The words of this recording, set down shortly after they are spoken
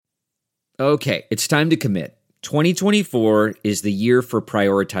Okay, it's time to commit. 2024 is the year for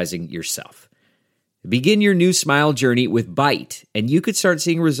prioritizing yourself. Begin your new smile journey with Byte, and you could start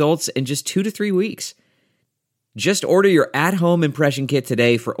seeing results in just 2 to 3 weeks. Just order your at-home impression kit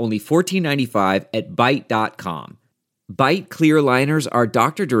today for only $14.95 at Byte.com. Byte clear liners are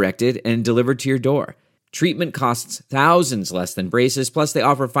doctor-directed and delivered to your door. Treatment costs thousands less than braces, plus they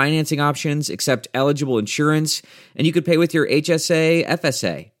offer financing options, accept eligible insurance, and you could pay with your HSA,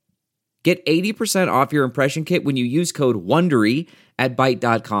 FSA. Get 80% off your impression kit when you use code WONDERY at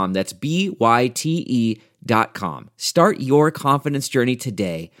Byte.com. That's BYTE.com. Start your confidence journey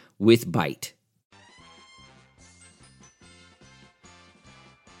today with Byte.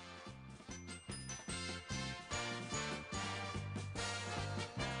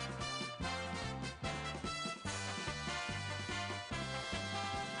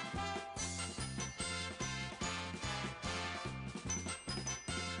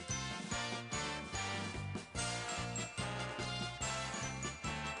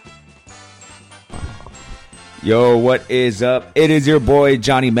 Yo, what is up? It is your boy,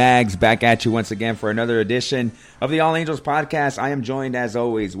 Johnny Mags, back at you once again for another edition of the All Angels Podcast. I am joined, as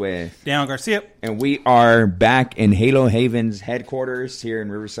always, with Daniel Garcia. And we are back in Halo Haven's headquarters here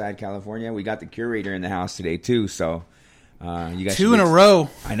in Riverside, California. We got the curator in the house today, too, so you guys two in a row.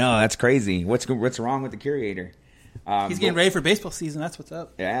 I know, that's crazy. What's wrong with the curator? He's getting ready for baseball season. That's what's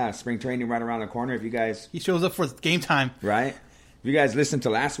up. Yeah, spring training right around the corner. If you guys... He shows up for game time. Right? If you guys listened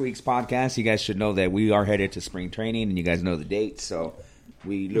to last week's podcast, you guys should know that we are headed to spring training, and you guys know the dates. So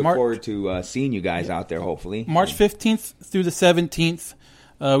we look forward to seeing you guys out there, hopefully. March 15th through the 17th.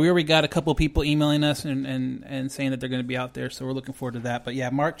 We already got a couple of people emailing us and saying that they're going to be out there, so we're looking forward to that. But, yeah,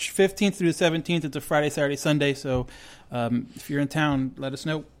 March 15th through the 17th. It's a Friday, Saturday, Sunday. So if you're in town, let us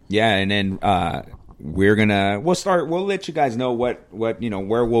know. Yeah, and then we'll let you guys know what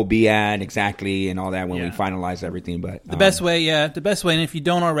where we'll be at exactly and all that when we finalize everything. But the best way, and if you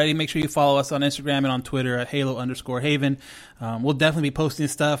don't already, make sure you follow us on Instagram and on Twitter at Halo_Haven. We'll definitely be posting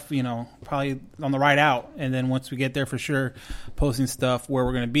stuff, probably on the ride out, and then once we get there for sure, posting stuff where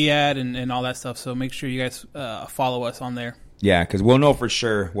we're going to be at and all that stuff. So make sure you guys follow us on there. Yeah, because we'll know for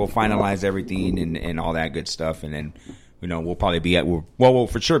sure. We'll finalize everything and all that good stuff, and then we'll probably be we'll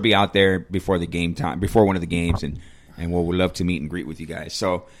for sure be out there before the game time, before one of the games, and we'll love to meet and greet with you guys.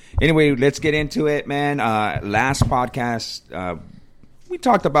 So anyway, let's get into it, man. Last podcast, we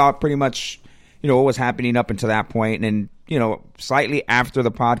talked about pretty much, what was happening up until that point, and slightly after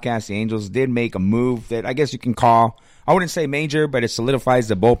the podcast, the Angels did make a move that I guess you can call, I wouldn't say major, but it solidifies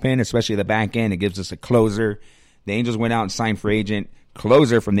the bullpen, especially the back end. It gives us a closer. The Angels went out and signed free agent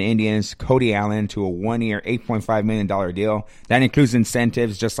closer from the Indians, Cody Allen, to a 1-year, $8.5 million deal. That includes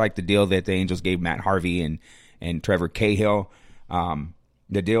incentives, just like the deal that the Angels gave Matt Harvey and Trevor Cahill.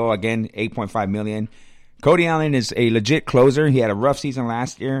 The deal, again, $8.5 million. Cody Allen is a legit closer. He had a rough season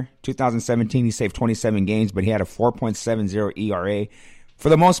last year. 2017, he saved 27 games, but he had a 4.70 ERA. For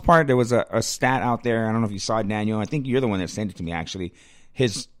the most part, there was a stat out there. I don't know if you saw it, Daniel. I think you're the one that sent it to me, actually.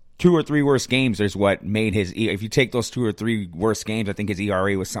 His 2 or 3 worst games is what made his. If you take those 2 or 3 worst games, I think his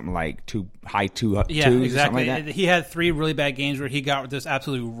ERA was something like high two. Yeah, twos, exactly. Like he had 3 really bad games where he got just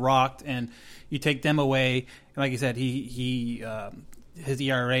absolutely rocked, and you take them away, and like you said, his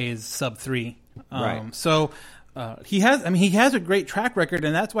ERA is sub 3. Right. So he has a great track record,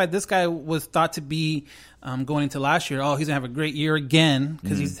 and that's why this guy was thought to be going into last year. Oh, he's gonna have a great year again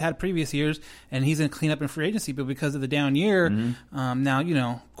because he's had previous years, and he's gonna clean up in free agency. But because of the down year,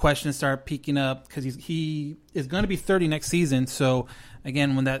 now questions start peaking up because he is going to be 30 next season. So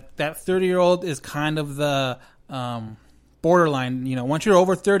again, when that 30-year-old is kind of the borderline, once you're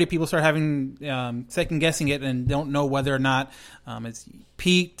over 30, people start having second guessing it and don't know whether or not it's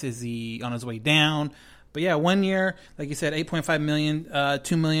peaked. Is he on his way down? But yeah, 1 year, like you said, $8.5 million,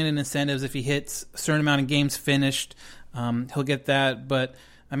 $2 million in incentives if he hits a certain amount of games finished. He'll get that. But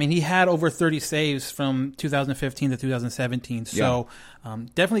he had over 30 saves from 2015 to 2017. So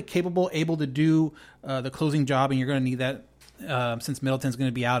definitely capable, able to do the closing job, and you're going to need that since Middleton's going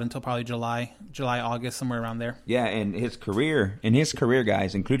to be out until probably July, August, somewhere around there. Yeah, and his career,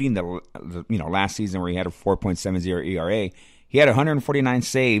 guys, including the last season where he had a 4.70 ERA. He had 149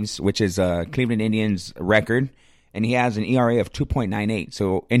 saves, which is Cleveland Indians' record, and he has an ERA of 2.98.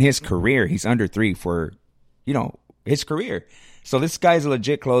 So in his career, he's under 3 for, his career. So this guy's a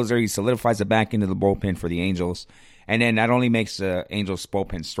legit closer. He solidifies the back end of the bullpen for the Angels. And then that only makes the Angels'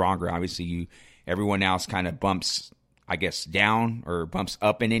 bullpen stronger. Obviously, everyone else kind of bumps, I guess, down or bumps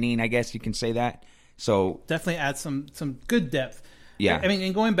up an inning, I guess you can say that. So definitely adds some good depth. Yeah.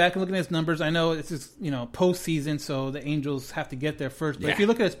 And going back and looking at his numbers, I know this is, postseason, so the Angels have to get there first. But if you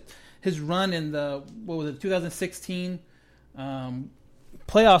look at his run in the 2016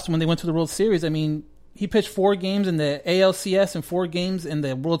 playoffs when they went to the World Series. I mean, he pitched 4 games in the ALCS and 4 games in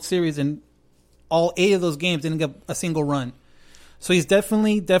the World Series, and all 8 of those games didn't get a single run. So he's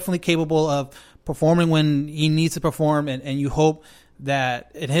definitely capable of performing when he needs to perform, and you hope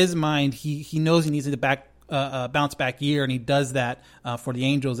that in his mind he knows he needs a bounce back year, and he does that for the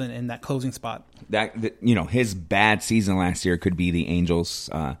Angels in that closing spot. His bad season last year could be the Angels'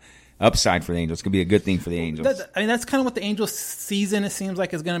 upside for the Angels. Could be a good thing for the Angels. That's kind of what the Angels' season, it seems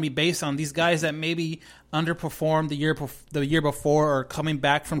like, is going to be based on. These guys that maybe underperformed the year before, or coming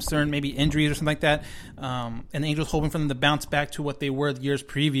back from certain maybe injuries or something like that, and the Angels hoping for them to bounce back to what they were the years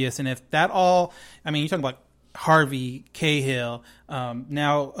previous. And if that all, I mean, you're talking about Harvey, Cahill,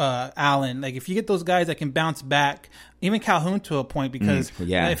 now Allen. Like, if you get those guys that can bounce back, even Calhoun to a point, because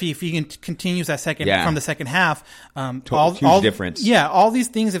if he continues that from the second half, huge difference. Yeah, all these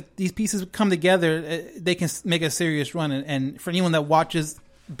things, if these pieces come together, they can make a serious run. And for anyone that watches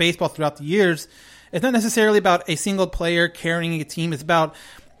baseball throughout the years, it's not necessarily about a single player carrying a team. It's about,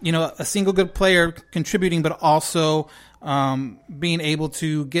 a single good player contributing, but also being able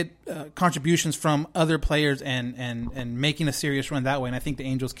to get contributions from other players and making a serious run that way. And I think the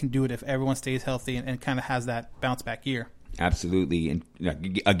Angels can do it if everyone stays healthy and kind of has that bounce back year. Absolutely. And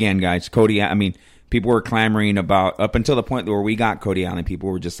again, guys, Cody, I mean, people were clamoring about, up until the point where we got Cody Allen, people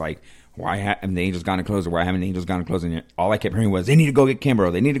were just like, why haven't the Angels gone to closer? Why haven't the Angels gone to closer? And all I kept hearing was, they need to go get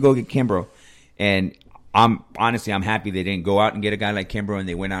Kimbrough. They need to go get Kimbrough. And I'm happy they didn't go out and get a guy like Kimbrough, and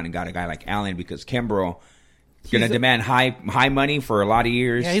they went out and got a guy like Allen, because Kimbrough going to demand high money for a lot of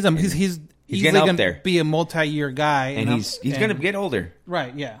years. Yeah, he's getting up there. Be a multi-year guy, and he's going to get older.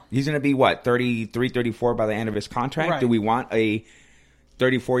 Right? Yeah, he's going to be 33, 34 by the end of his contract. Right. Do we want a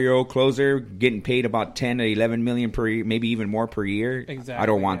 34-year-old closer getting paid about 10 to 11 million per year, maybe even more per year? Exactly. I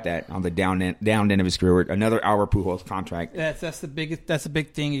don't want that on the down end of his career. Another Albert Pujols contract. That's the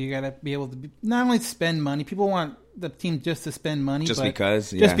big thing. You got to be able to not only spend money. People want the team just to spend money, but you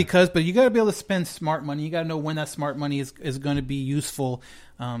got to be able to spend smart money. You got to know when that smart money is going to be useful.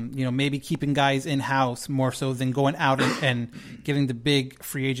 Maybe keeping guys in house more so than going out and getting the big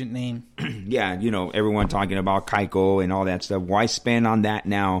free agent name. Yeah, everyone talking about Keiko and all that stuff. Why spend on that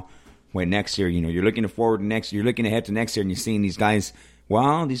now when next year, you're looking forward to next year, you're looking ahead to next year, and you're seeing these guys.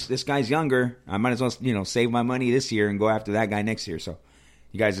 Well, this guy's younger. I might as well, save my money this year and go after that guy next year. So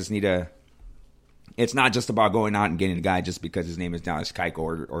you guys just need to. It's not just about going out and getting a guy just because his name is Dallas Keiko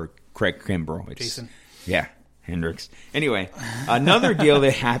or Craig Kimbrough. Jason. Yeah, Hendricks. Anyway, another deal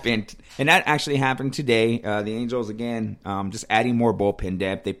that happened, and that actually happened today. The Angels, again, just adding more bullpen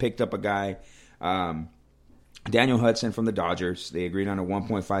depth. They picked up a guy, Daniel Hudson from the Dodgers. They agreed on a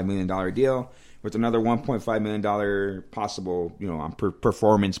 $1.5 million deal with another $1.5 million possible, on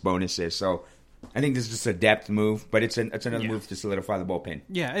performance bonuses. So I think this is just a depth move, but it's another move to solidify the bullpen.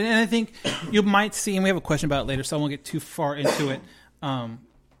 Yeah, and I think you might see, and we have a question about it later, so I won't get too far into it.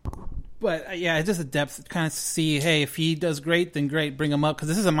 But it's just a depth to kind of see, hey, if he does great, then great, bring him up, because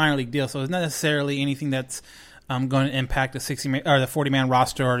this is a minor league deal, so it's not necessarily anything that's going to impact the 60-man or the 40-man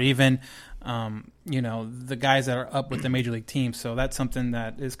roster, or even the guys that are up with the major league team. So that's something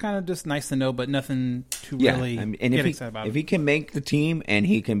that is kind of just nice to know, but nothing to really get excited about. If he can make the team and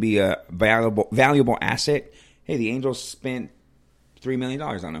he can be a valuable asset, hey, the Angels spent $3 million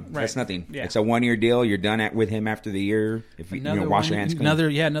on him. Right. That's nothing. Yeah. It's a 1-year deal. You're done with him after the year. If you wash your hands clean. Another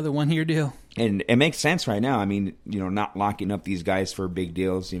 1-year deal. And it makes sense right now. I mean, not locking up these guys for big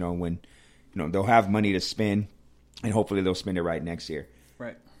deals. When they'll have money to spend, and hopefully they'll spend it right next year.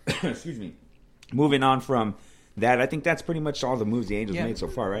 Right. Excuse me. Moving on from that, I think that's pretty much all the moves the Angels made so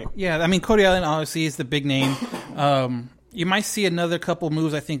far, right? Yeah, I mean, Cody Allen obviously is the big name. You might see another couple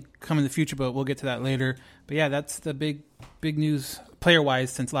moves, I think, come in the future, but we'll get to that later. But yeah, that's the big news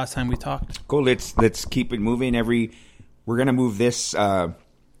player-wise since last time we talked. Cool. Let's keep it moving. We're gonna move this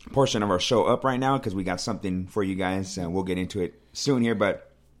portion of our show up right now because we got something for you guys, and we'll get into it soon here. But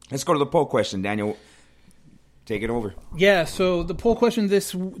let's go to the poll question, Daniel. Take it over. Yeah, so the poll question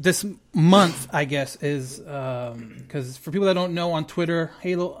this month, I guess, is because for people that don't know, on Twitter,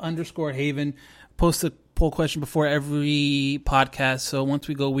 Halo_Haven posts a poll question before every podcast. So once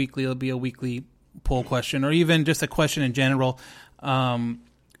we go weekly, it'll be a weekly poll question, or even just a question in general.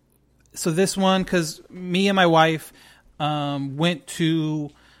 So this one, because me and my wife went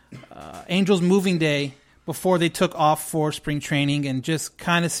to Angels Moving Day before they took off for spring training, and just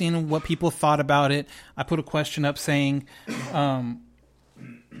kind of seeing what people thought about it. I put a question up saying,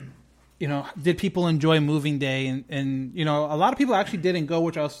 did people enjoy moving day? And a lot of people actually didn't go,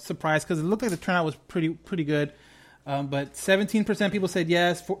 which I was surprised because it looked like the turnout was pretty good. But 17% people said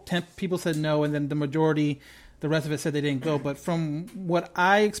yes, 10 people said no, and then the majority, the rest of it said they didn't go. But from what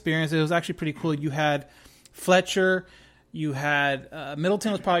I experienced, it was actually pretty cool. You had Fletcher, you had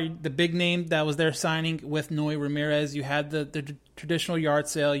Middleton was probably the big name that was there signing with Noe Ramirez. You had the traditional yard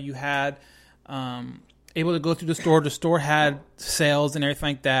sale. You had able to go through the store. The store had sales and everything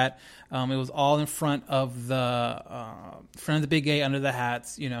like that. It was all in front of the Big A under the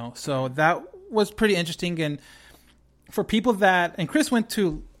hats, you know. So that was pretty interesting. And for people that, and Chris went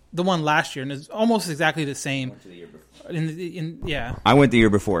to the one last year, and it's almost exactly the same. Went to the year before. Yeah. I went the year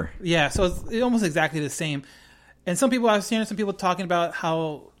before. Yeah, so it's almost exactly the same. And some people, I was hearing some people talking about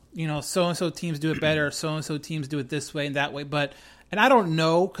how, you know, so-and-so teams do it better, or so-and-so teams do it this way and that way. But, and I don't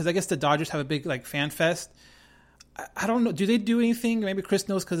know, because I guess the Dodgers have a big, like, fan fest. I don't know. Do they do anything? Maybe Chris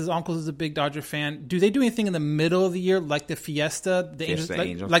knows because his uncle is a big Dodger fan. Do they do anything in the middle of the year, like the Fiesta,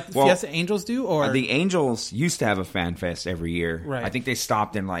 Angels. Like the Fiesta Angels do? Or the Angels used to have a fan fest every year. Right. I think they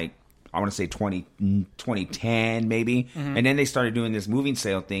stopped in like, I want to say 2010 maybe, and then they started doing this moving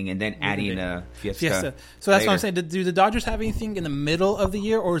sale thing, and then adding a Fiesta. So that's what I'm saying. Do the Dodgers have anything in the middle of the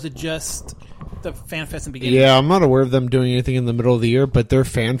year, or is it just the fan fest in the beginning? Yeah, I'm not aware of them doing anything in the middle of the year, but their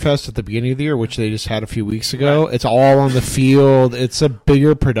fan fest at the beginning of the year, which they just had a few weeks ago, It's all on the field. It's a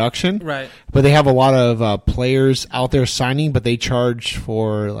bigger production, right? But they have a lot of players out there signing, but they charge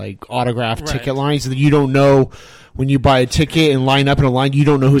for like autograph ticket lines that you don't know. When you buy a ticket and line up in a line, you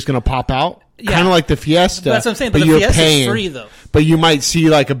don't know who's going to pop out. Yeah. Kind of like the Fiesta. That's what I'm saying. But the Fiesta is free, though. But you might see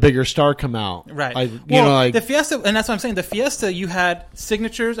like a bigger star come out. Right. Like, the Fiesta, and that's what I'm saying. The Fiesta, you had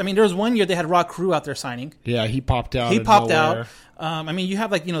signatures. I mean, there was one year they had Rod Carew out there signing. Yeah, he popped out. I mean, you have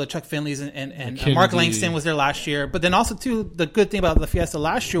like, you know, the Chuck Finleys and Mark Langston was there last year. But then also, too, the good thing about the Fiesta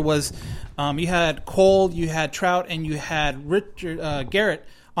last year was you had Cole, you had Trout, and you had Richard Garrett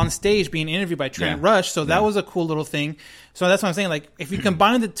on stage being interviewed by Trent Rush. So that was a cool little thing. So that's what I'm saying. Like, if you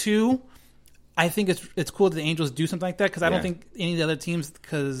combine the two, I think it's cool that the Angels do something like that, because I don't think any of the other teams,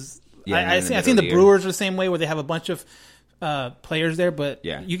 because I've seen the Brewers are the same way, where they have a bunch of players there, but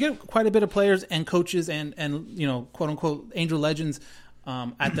you get quite a bit of players and coaches and you know, quote unquote Angel legends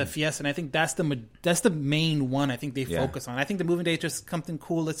at the Fiesta, and I think that's the main one I think they focus on. I think the moving day is just something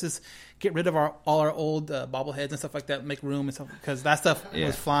cool. Let's just get rid of all our old bobbleheads and stuff like that, make room and stuff, because that stuff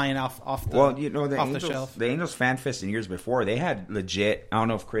was flying off the shelf. The Angels Fan Fest in years before, they had legit, I don't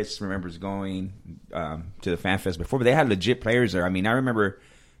know if Chris remembers going to the Fan Fest before, but they had legit players there. I mean, I remember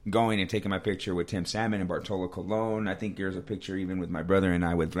going and taking my picture with Tim Salmon and Bartolo Colon. I think there's a picture even with my brother and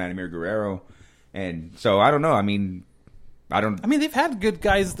I with Vladimir Guerrero. And so I don't know. I mean, they've had good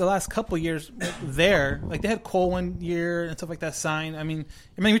guys the last couple of years there. Like, they had Cole one year and stuff like that signed. I mean,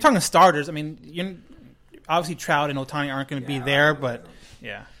 we're talking starters. I mean, obviously Trout and Ohtani aren't going to be there, but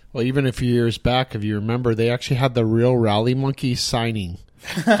yeah. Well, even a few years back, if you remember, they actually had the real Rally Monkey signing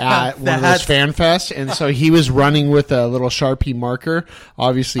at one of those fan fests, and so he was running with a little Sharpie marker.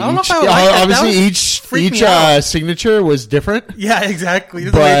 Obviously, each signature was different. Yeah, exactly.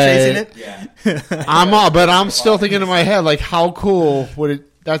 There's a way of chasing it. Yeah. I'm still thinking in my head, like, how cool would it?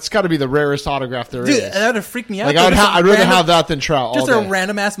 That's got to be the rarest autograph there is. Dude, that would freak me out. Like, I'd rather have that than Trout. Just a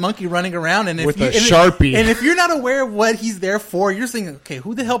random ass monkey running around, and with a Sharpie. And if you're not aware of what he's there for, you're just thinking, okay,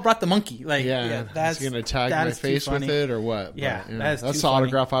 who the hell brought the monkey? Like, that's going to tag my face with it or what? Yeah, but, that's the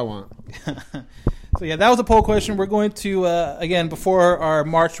autograph I want. So yeah, that was a poll question. We're going to again, before our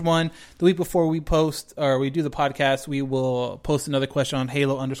March 1, the week before we post or we do the podcast, we will post another question on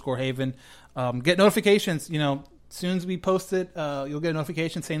Halo_Haven. Get notifications. You know, as soon as we post it, you'll get a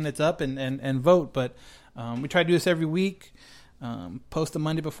notification saying that's up and vote. But we try to do this every week. Post the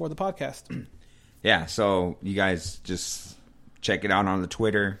Monday before the podcast. Yeah, so you guys just check it out on the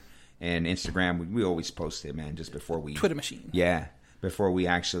Twitter and Instagram. We always post it, man, just before we... Twitter machine. Yeah, before we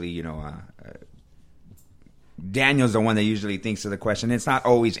actually, you know... Daniel's the one that usually thinks of the question. It's not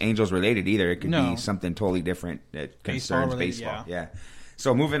always Angels related either. It could be something totally different that concerns baseball. Yeah.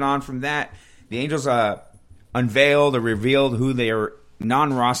 So moving on from that, the Angels unveiled or revealed who their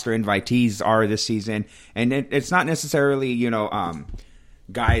non-roster invitees are this season, and it's not necessarily, you know,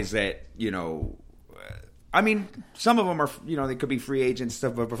 guys that, you know, I mean, some of them are, you know, they could be free agents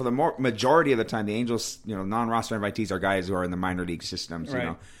and stuff, but for the majority of the time, the Angels, you know, non-roster invitees are guys who are in the minor league systems. Right. You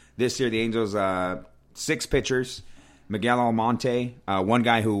know, this year the Angels 6 pitchers. Miguel Almonte, one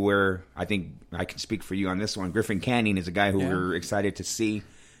guy who I think I can speak for you on this one. Griffin Canning is a guy who we're excited to see.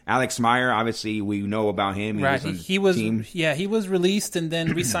 Alex Meyer, obviously, we know about him. He was released and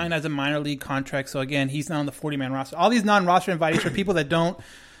then re-signed as a minor league contract. So again, he's not on the 40-man roster. All these non-roster invitees, for people that don't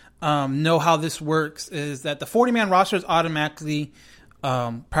know how this works, is that the 40-man roster is automatically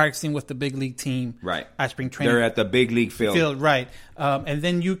practicing with the big league team right. at spring training. They're at the big league field. Right. And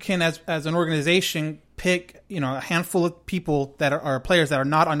then you can, as an organization, pick a handful of people that are players that are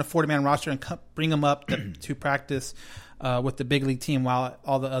not on the 40-man roster and bring them up to practice with the big league team while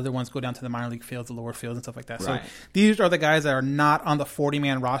all the other ones go down to the minor league fields, the lower fields, and stuff like that. Right. So these are the guys that are not on the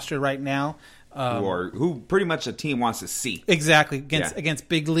 40-man roster right now. Who pretty much a team wants to see. Exactly. Against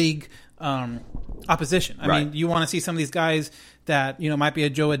big league opposition. I mean, you want to see some of these guys that, might be a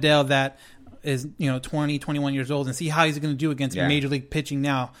Joe Adell that is, 20, 21 years old and see how he's going to do against major league pitching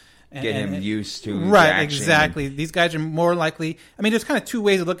now. Get him used to right, exactly. These guys are more likely. I mean, there's kind of two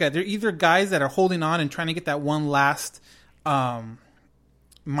ways to look at it. They're either guys that are holding on and trying to get that one last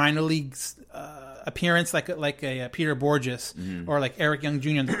minor leagues appearance, like a Peter Borges or like Eric Young Jr.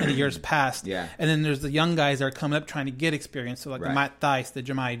 in the years past. Yeah. And then there's the young guys that are coming up trying to get experience, so like the Matt Thaiss, the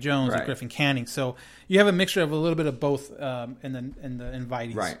Jahmai Jones, the Griffin Canning. So you have a mixture of a little bit of both in the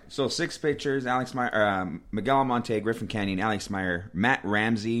invitees. Right. So 6 pitchers: Alex Meyer, Miguel Almonte, Griffin Canning, Alex Meyer, Matt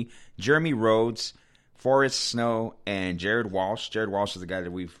Ramsey, Jeremy Rhodes, Forrest Snow, and Jared Walsh. Jared Walsh is a guy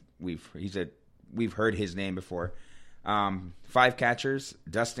that we've heard his name before. 5 catchers: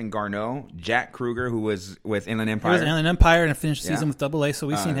 Dustin Garneau, Jack Kruger, who was with Inland Empire. He was Inland Empire and finished season with AA, so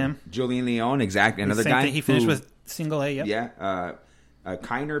we've seen him. Julian Leon, exactly, another guy. He finished with single A, yep. Yeah.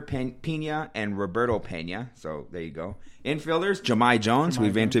 Kiner Pena and Roberto Pena. So there you go. Infielders: Jahmai Jones.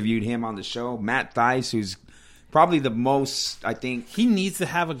 We've interviewed him on the show. Matt Thaiss, who's probably the most, I think. He needs to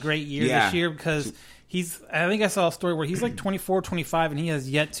have a great year this year because I think I saw a story where he's like 24, 25, and he has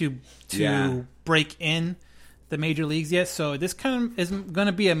yet to break in the major leagues yet. So this kind of is going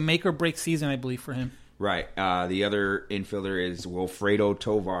to be a make or break season, I believe, for him. Right. The other infielder is Wilfredo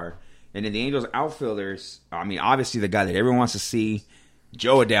Tovar. And then the Angels outfielders, I mean, obviously the guy that everyone wants to see,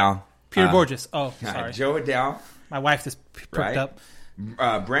 Joe Adell. Peter Borges. Oh, sorry. Joe Adell. My wife just perked up.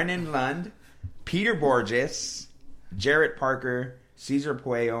 Brennan Lund, Peter Borges, Jarrett Parker, Cesar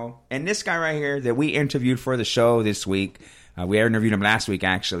Puello, and this guy right here that we interviewed for the show this week. We interviewed him last week,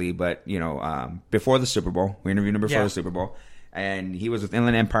 actually, but, before the Super Bowl. We interviewed him before the Super Bowl. And he was with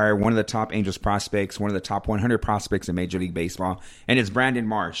Inland Empire, one of the top Angels prospects, one of the top 100 prospects in Major League Baseball. And it's Brandon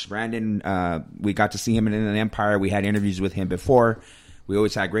Marsh. Brandon, we got to see him in Inland Empire. We had interviews with him before. We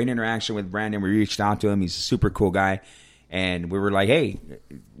always had great interaction with Brandon. We reached out to him. He's a super cool guy. And we were like, hey,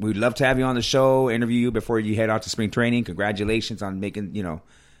 we'd love to have you on the show, interview you before you head out to spring training. Congratulations on making,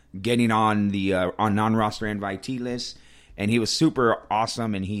 getting on the on non-roster invitee list. And he was super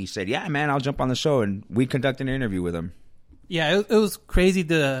awesome. And he said, yeah, man, I'll jump on the show. And we conducted an interview with him. Yeah, it was crazy.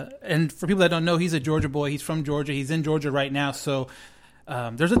 And for people that don't know, he's a Georgia boy. He's from Georgia. He's in Georgia right now. So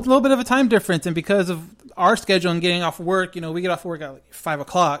there's a little bit of a time difference. And because of our schedule and getting off work, we get off work at like 5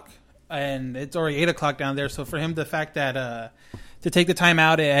 o'clock. And it's already 8 o'clock down there. So for him, the fact that to take the time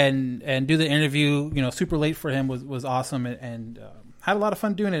out and do the interview, super late for him was awesome. And had a lot of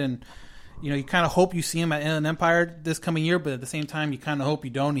fun doing it. And you kind of hope you see him at Inland Empire this coming year, but at the same time, you kind of hope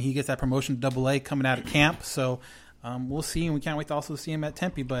you don't, and he gets that promotion to AA coming out of camp. So we'll see, and we can't wait to also see him at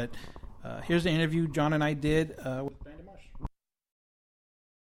Tempe. But here's the interview John and I did with Brandon Marsh.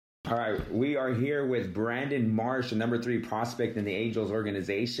 All right, we are here with Brandon Marsh, the number 3 prospect in the Angels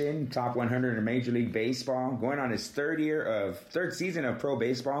organization, top 100 in Major League Baseball, going on his third season of pro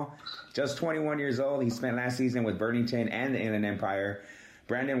baseball, just 21 years old. He spent last season with Burlington and the Inland Empire.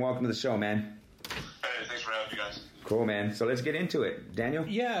 Brandon, welcome to the show, man. Hey, thanks for having me, guys. Cool, man. So let's get into it. Daniel?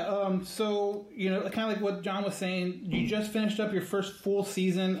 Yeah, so, kind of like what John was saying, you just finished up your first full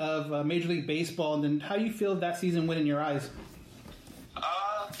season of Major League Baseball, and then how do you feel that season went in your eyes?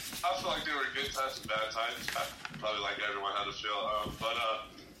 I feel like there were good times and bad times. Probably like everyone had to feel. But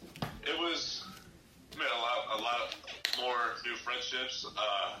it was, a lot more new friendships.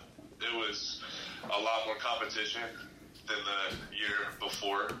 It was a lot more competition than the year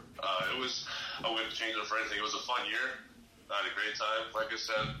before. I wouldn't change it for anything. It was a fun year. I had a great time. Like I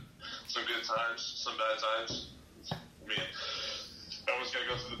said, some good times, some bad times. Everyone's got to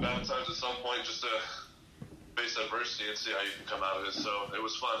go through the bad times at some point just to face adversity and see how you can come out of it. So it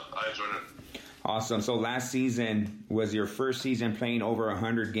was fun. I enjoyed it. Awesome. So last season was your first season playing over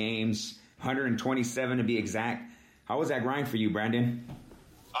 100 games, 127 to be exact. How was that grind for you, Brandon?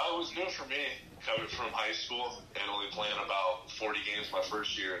 It was good for me, coming from high school and only playing about 40 games my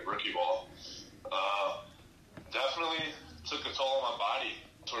first year in rookie ball. Definitely took a toll on my body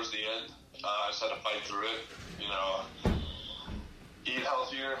towards the end. I just had to fight through it, eat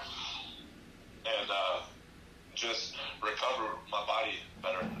healthier and just recover my body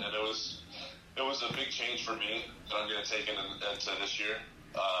better. And it was a big change for me that I'm going to take into this year.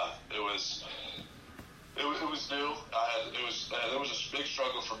 It was It was new. There was a big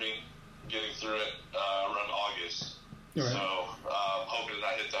struggle for me getting through it around August. Right. So I'm hoping that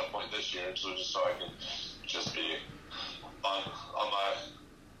I hit that point this year, so I can just be on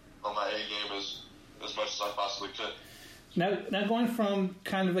my A game as much as I possibly could. Now going from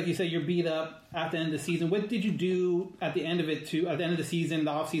kind of like you said, you're beat up at the end of the season. What did you do at the end of the season,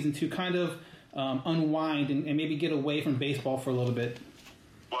 the off season, to kind of unwind and maybe get away from baseball for a little bit?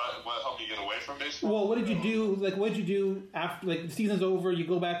 What helped me get away from baseball? Well, what did you do? Like, what did you do after the season's over? You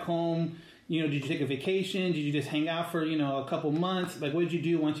go back home. Did you take a vacation? Did you just hang out for a couple months? Like, what did you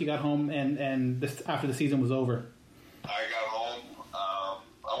do once you got home and after the season was over? I got home. I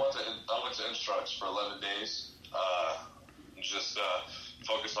went to Instructs for 11 days. Just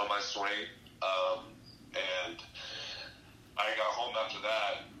focused on my swing, and I got home after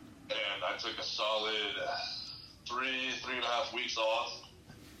that, and I took a solid 3.5 weeks off,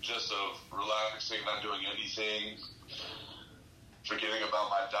 just of relaxing, not doing anything, forgetting about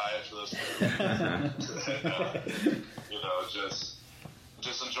my diet for this and,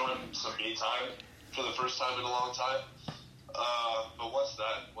 just enjoying some me time for the first time in a long time. But once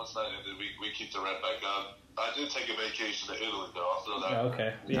that ended, we kicked the red back up. I did take a vacation to Italy, though. I'll throw that.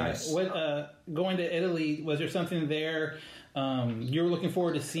 Okay, yeah. Nice. What going to Italy, was there something there you were looking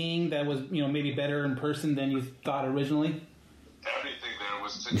forward to seeing that was maybe better in person than you thought originally? Everything there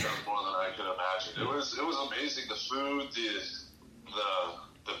was 10 times more than I could imagine. It was amazing. The food,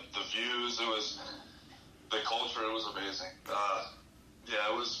 the views, it was the culture. It was amazing.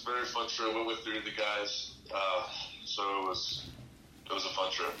 It was a very fun trip. We went through the guys, so it was a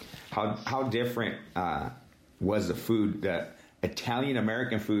fun trip. How different was the food, the Italian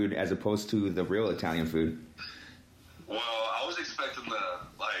American food, as opposed to the real Italian food? Well, I was expecting the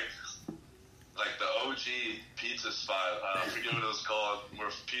the OG pizza spot. I forget what it was called,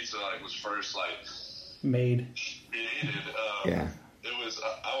 where pizza was first made. Created. Yeah. It was.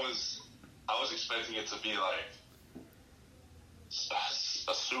 I was expecting it to be a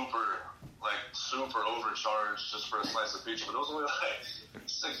super overcharged just for a slice of pizza, but it was only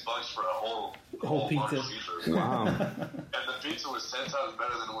 $6 for a whole pizza. Wow. And the pizza was 10 times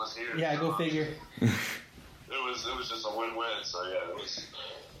better than it was here. Yeah, go figure. It was just a win-win. So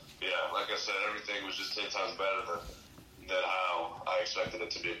like I said, everything was just 10 times better than how I expected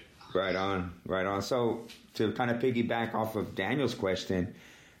it to be. Right on. So to kind of piggyback off of Daniel's question,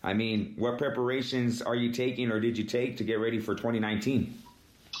 I mean, what preparations are you taking or did you take to get ready for 2019?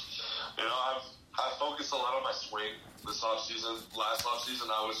 I focused a lot on my swing this offseason. Last offseason,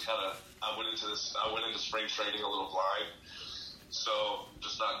 I went into spring training a little blind. So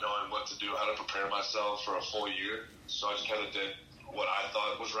just not knowing what to do, how to prepare myself for a full year. So I just kind of did what I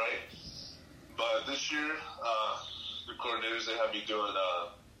thought was right. But this year, the coordinators, they have me doing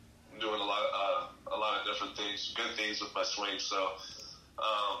a lot of different things, good things with my swing. So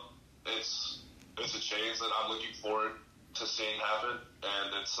it's a change that I'm looking forward to seeing happen,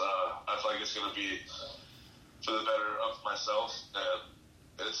 and I feel like it's going to be for the better of myself, and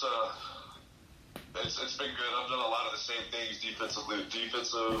it's been good. I've done a lot of the same things defensive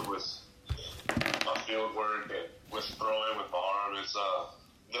with my field work and with throwing with my arm.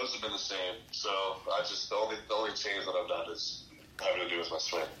 Those have been the same. So the only change that I've done is having to do with my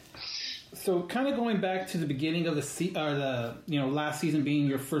swing. So, kind of going back to the beginning of the last season being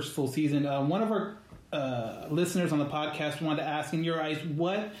your first full season, one of our listeners on the podcast wanted to ask, in your eyes,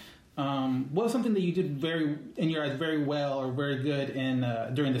 what was something that you did very well or very good in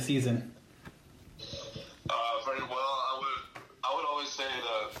during the season? Very well. I would always say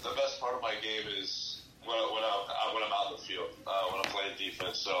the best part of my game is when I'm out in the field, when I'm playing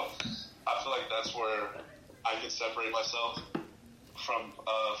defense. So I feel like that's where I can separate myself from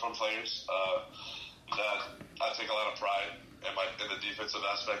players. That I take a lot of pride in the defensive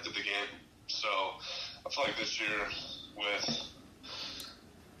aspect of the game. So I feel like this year, with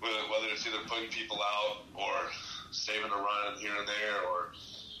whether it's either putting people out or saving a run here and there or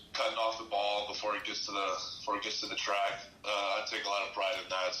cutting off the ball before it gets to the track, I take a lot of pride in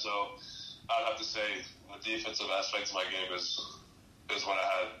that. So I'd have to say the defensive aspect of my game is what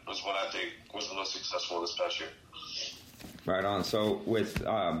I think was the most successful this past year. Right on. So with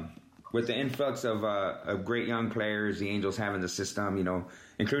the influx of great young players, the Angels have in the system,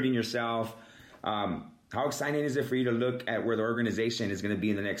 including yourself, how exciting is it for you to look at where the organization is going to be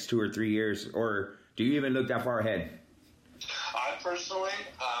in the next 2 or 3 years, or do you even look that far ahead? I personally,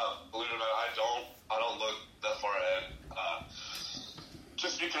 believe it or not, I don't look that far ahead.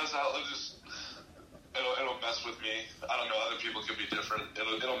 Just because it'll mess with me. I don't know. Other people could be different.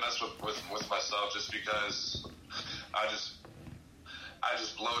 It'll mess with myself just because I just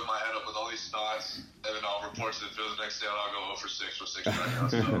load my head up with all these thoughts, and then I'll report to the field the next day, and I'll go 0 for 6 with 6 strikeouts.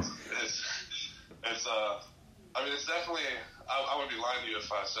 So it's definitely. I would be lying to you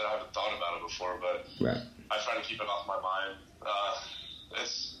if I said I haven't thought about it before, but right. I try to keep it off my mind.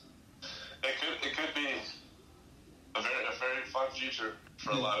 It could be a very fun future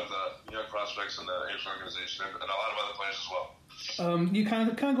for a lot of the young prospects in the Angels organization and a lot of other players as well. You kind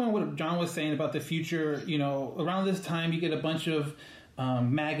of going on what John was saying about the future. Around this time, you get a bunch of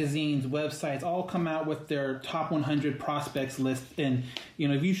magazines, websites, all come out with their top 100 prospects list. And,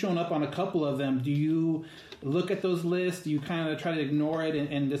 if you've shown up on a couple of them, do you look at those lists? Do you kind of try to ignore it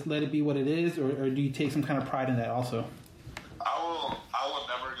and just let it be what it is? Or do you take some kind of pride in that also? I will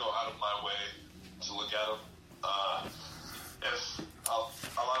never go out of my way to look at them.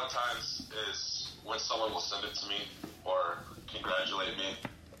 A lot of times is when someone will send it to me or congratulate me,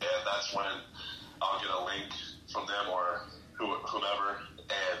 and that's when I'll get a link from them or whomever,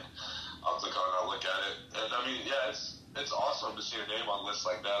 and I'll click on it, I'll look at it. And it's awesome to see your name on lists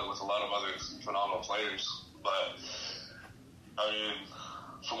like that with a lot of other phenomenal players. But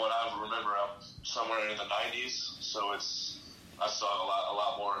from what I remember, I'm somewhere in the 90s, so I still have a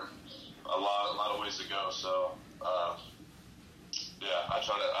lot of ways to go. So I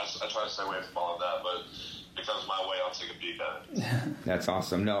try to stay away from all of that, but if it comes my way, I'll take a peek at it. That's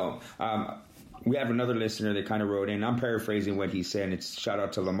awesome. No, we have another listener that kind of wrote in. I'm paraphrasing what he said. It's shout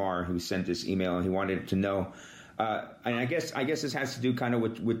out to Lamar who sent this email, and he wanted to know. And I guess this has to do kind of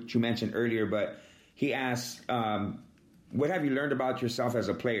with what you mentioned earlier, but he asked, what have you learned about yourself as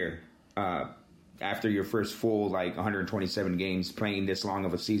a player after your first full 127 games playing this long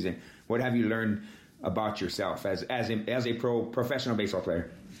of a season? What have you learned about yourself as a professional baseball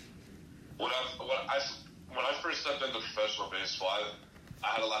player? When I first stepped into professional baseball, I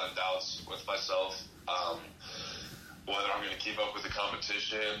had a lot of doubts with myself, whether I'm going to keep up with the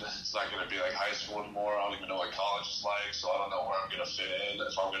competition. It's not going to be like high school anymore. I don't even know what college is like, so I don't know where I'm going to fit in.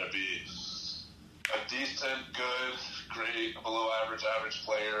 If I'm going to be a decent, good, great, below average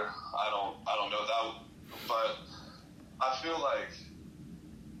player, I don't know that. But I feel like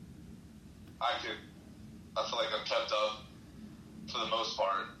I've kept up for the most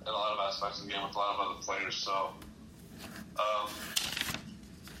part in a lot of aspects of the game with a lot of other players. So,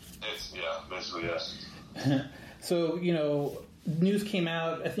 basically yes. So, news came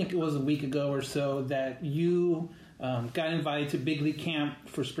out, I think it was a week ago or so, that you got invited to big league camp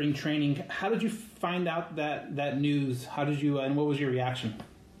for spring training. How did you find out that news? How did you, and what was your reaction?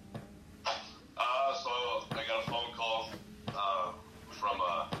 So I got a phone call from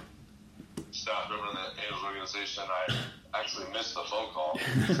a staff member in the Angels organization. I actually missed the phone call.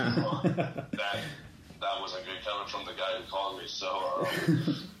 That wasn't good coming from the guy who called me. So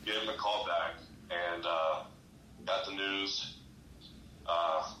gave him a call back and got the news.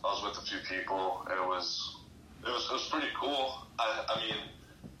 I was with a few people, and it was pretty cool. I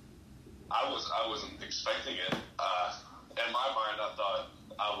wasn't expecting it. In my mind, I thought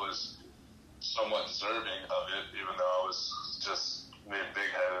I was somewhat deserving of it, even though I was just made big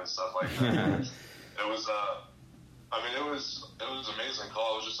head and stuff like that. It was an amazing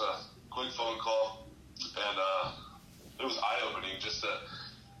call. It was just a quick phone call, and it was eye-opening.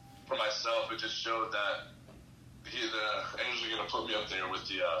 For myself, it just showed that the Angels are going to put me up there with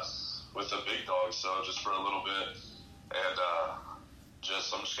the big dogs. So just for a little bit, and I'm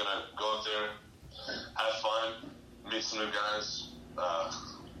just going to go up there, have fun, meet some new guys,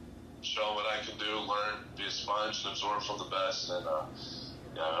 show them what I can do, learn, be a sponge, and absorb from the best. And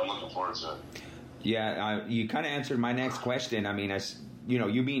I'm looking forward to it. Yeah, you kind of answered my next question.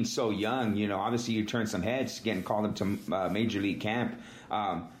 You being so young, obviously you turned some heads getting called up to Major League camp.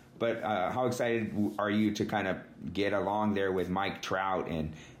 But how excited are you to kind of get along there with Mike Trout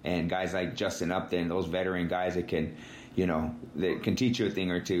and guys like Justin Upton, those veteran guys that can, that can teach you a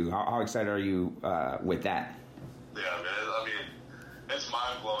thing or two? How excited are you with that? Yeah, man. It's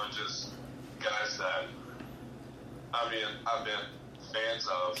mind-blowing, just guys that, I've been fans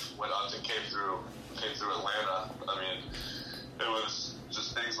of when Upton came through Atlanta. It was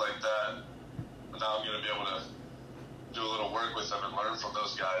just things like that. Now I'm going to be able to do a little work with them and learn from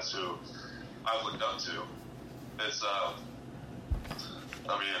those guys who I've looked up to. It's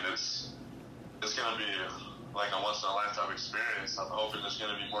going to be like a once-in-a-lifetime experience. I'm hoping there's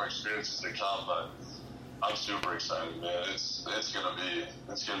going to be more experiences to come, but I'm super excited, man. It's going to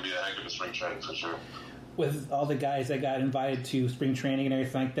be a heck of a spring training for sure. With all the guys that got invited to spring training and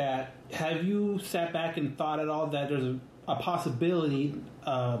everything like that, have you sat back and thought at all that there's a possibility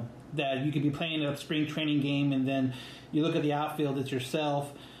that you could be playing a spring training game and then you look at the outfield, it's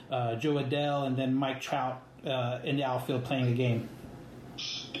yourself, Joe Adell, and then Mike Trout in the outfield playing a game?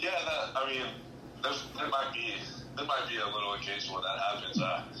 Yeah, there might be a little occasion when that happens.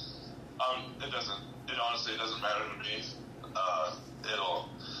 It honestly doesn't matter to me.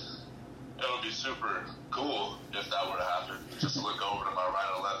 It'll be super cool if that were to happen. Just to look over to my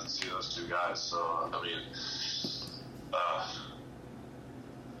right and left and see those two guys. So I mean,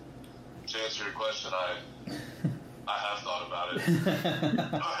 to answer your question, I have thought about it.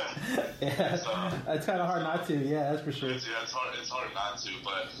 Yeah, so, it's kind of hard not to. Yeah, that's for sure. It's hard not to.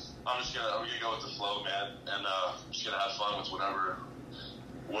 But I'm gonna go with the flow, man, and I'm just gonna have fun with whenever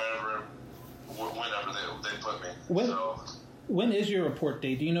they put me. When is your report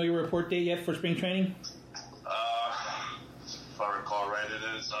date? Do you know your report date yet for spring training? If I recall right, it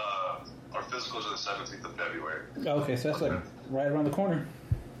is our physicals are the 17th of February. Okay, so that's like right around the corner.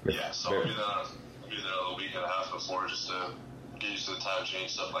 Yeah, so I'll be there a week and a half before just to get used to the time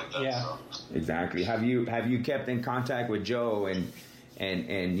change, stuff like that. Yeah, so. Exactly. Have you kept in contact with Joe and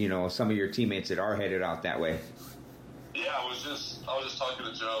some of your teammates that are headed out that way? Yeah, I was just talking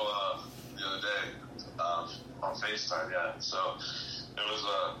to Joe the other day on FaceTime. Yeah, so it was.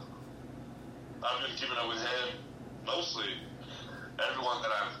 I've been keeping up with him, mostly everyone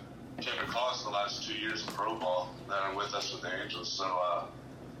that I've came across the last 2 years of pro ball that are with us with the Angels. So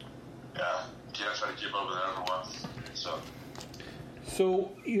yeah, I try to keep up with everyone. So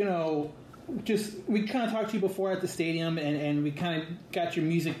we kind of talked to you before at the stadium, and we kind of got your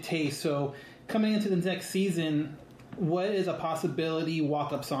music taste. So coming into the next season, what is a possibility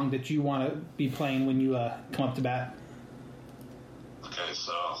walk-up song that you want to be playing when you come up to bat? Okay,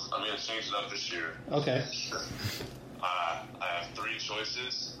 so I'm going to change it up this year. Okay. I have 3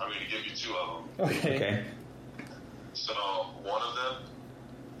 choices. I'm going to give you 2 of them. Okay. So one of them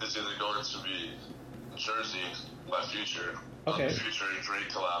is either going to be Jersey by Future. Okay. The Future Drake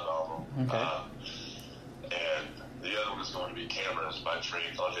collab album. Okay. And the other one is going to be Cameras by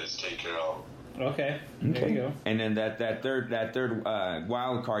Drake on his Take Care album. Okay. There you go. And then that third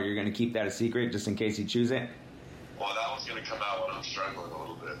wild card, you're going to keep that a secret just in case you choose it? Well, that one's going to come out when I'm struggling a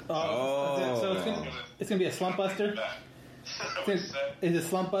little bit. Oh. So it's going to be a slump buster? Is it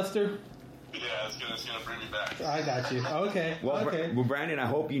slump buster? Yeah, it's gonna bring me back. I got you. Okay. Well, okay. Well, Brandon, I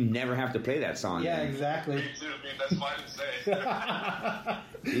hope you never have to play that song. Yeah, then. Exactly. Me too. That's fine to say.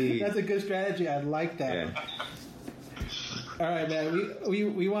 That's a good strategy. I like that. Yeah. All right, man.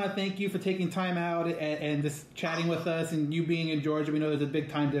 We want to thank you for taking time out and just chatting with us, and you being in Georgia. We know there's a big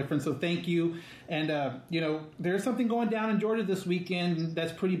time difference, so thank you. And there's something going down in Georgia this weekend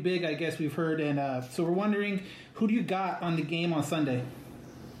that's pretty big, I guess we've heard. And so we're wondering, who do you got on the game on Sunday?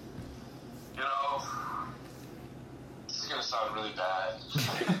 This is gonna sound really bad.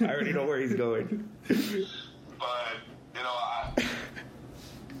 I already know where he's going. But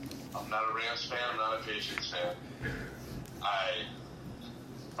I'm not a Rams fan. I'm not a Patriots fan. I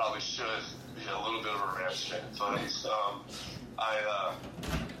probably should be a little bit of a Rams fan, but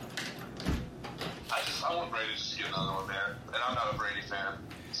I want Brady just to get another one, man. And I'm not a Brady fan,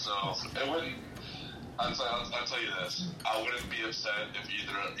 so it wouldn't. I'll tell you this: I wouldn't be upset if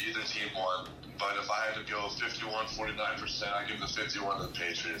either team won. But if I had to go 51-49%, I give the 51 to the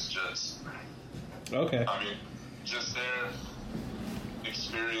Patriots. Okay. I mean, just their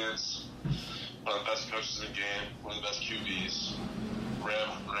experience. One of the best coaches in the game, one of the best QBs.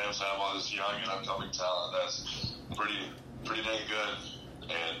 Rams have all this young and upcoming talent that's pretty dang good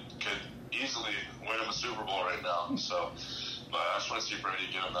and could easily win him a Super Bowl right now. So, but I just want to see Brady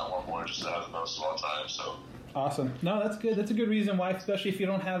get him that one more just to have the most of all time. So. Awesome. No, that's good. That's a good reason why, especially if you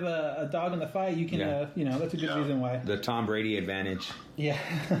don't have a dog in the fight, you can, that's a good reason why. The Tom Brady advantage. Yeah.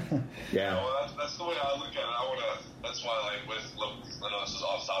 Yeah. Well, that's the way I look at it. That's why, I know this is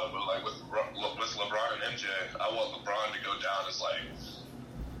off topic, but with LeBron and MJ, I want LeBron to go down as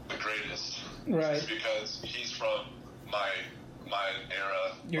the greatest. Right. Just because he's from my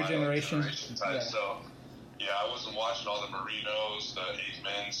era. Your generation. Type. Yeah. So, yeah, I wasn't watching all the Marinos, the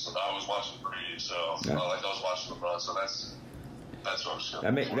Aikmans. I was watching Brady, so I was watching LeBron. So that's what I'm saying.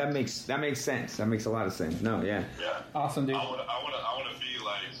 That makes sense. That makes a lot of sense. No, yeah. Yeah. Awesome, dude. I want to be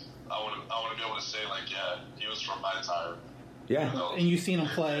I want to be able to say he was from my time. Yeah. And you've seen him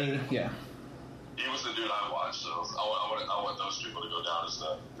play. Yeah. He was the dude I watched, so I want those people to go down as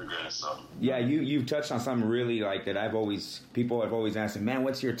the greatest. So. Yeah, you've touched on something really that people have always asked me, man,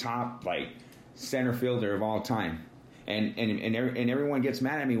 what's your top center fielder of all time? And everyone gets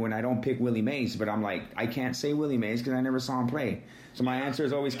mad at me when I don't pick Willie Mays, but I'm like, I can't say Willie Mays because I never saw him play. So my answer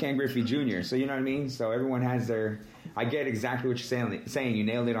is always Ken Griffey Jr. So you know what I mean? So everyone has I get exactly what you're saying. You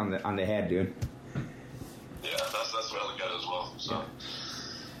nailed it on the head, dude. Yeah, that's the way I look at it as well. So.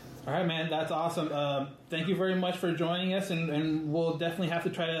 All right, man, that's awesome. Thank you very much for joining us, and we'll definitely have to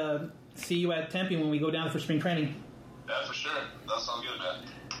try to see you at Tempe when we go down for spring training. Yeah, for sure. That sounds good, man.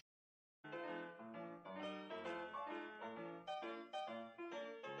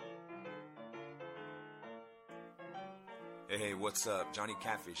 Hey, what's up? Johnny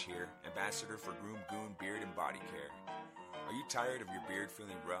Catfish here, ambassador for Groom Goon Beard and Body Care. Are you tired of your beard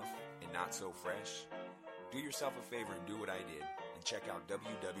feeling rough and not so fresh? Do yourself a favor and do what I did and check out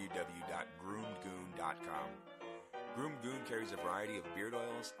www.groomgoon.com. Groom Goon carries a variety of beard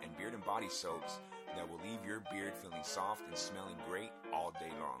oils and beard and body soaps that will leave your beard feeling soft and smelling great all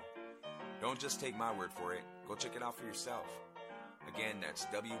day long. Don't just take my word for it. Go check it out for yourself. Again, that's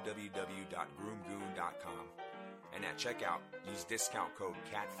www.groomgoon.com. And at checkout, use discount code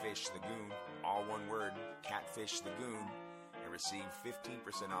CATFISHTheGoon, all one word, CATFISHTheGoon, and receive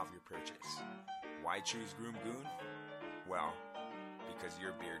 15% off your purchase. Why choose Groom Goon? Well, because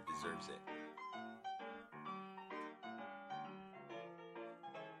your beard deserves it.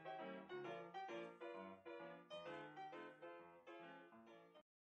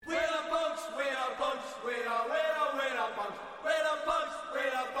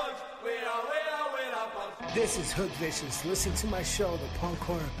 This is Hook Vicious. Listen to my show, The Punk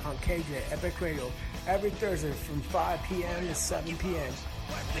Corner, on KJ Epic Radio, every Thursday from 5 p.m. to 7 p.m.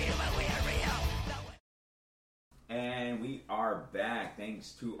 And we are back.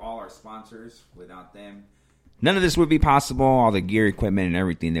 Thanks to all our sponsors. Without them, none of this would be possible. All the gear, equipment, and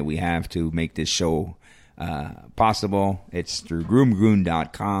everything that we have to make this show possible. It's through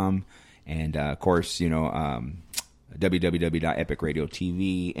groomgoon.com. And, of course,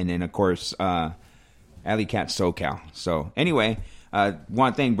 www.epicradio.tv. And then, of course, Alley Cat SoCal. So anyway,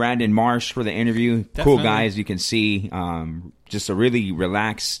 want to thank Brandon Marsh for the interview. Definitely. Cool guy, as you can see. Just a really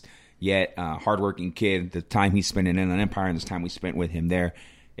relaxed yet hardworking kid. The time he spent in Inland Empire and the time we spent with him there,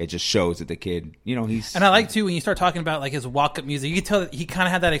 it just shows that the kid, he's... And I like, too, when you start talking about, like, his walk-up music, you can tell that he kind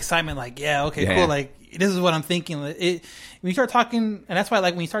of had that excitement, like, yeah, okay, cool, like, this is what I'm thinking. When you start talking, and that's why,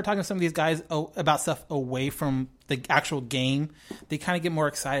 like, when you start talking to some of these guys about stuff away from the actual game, they kind of get more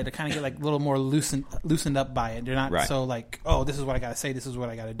excited. They kind of get, like, a little more loosened up by it. They're not so, like, oh, this is what I got to say, this is what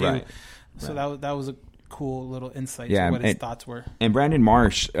I got to do. Right. So that was a cool little insight to what his thoughts were. And Brandon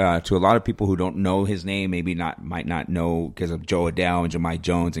Marsh, to a lot of people who don't know his name, might not know because of Joe Adell and Jahmai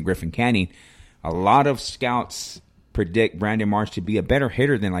Jones and Griffin Canning, a lot of scouts predict Brandon Marsh to be a better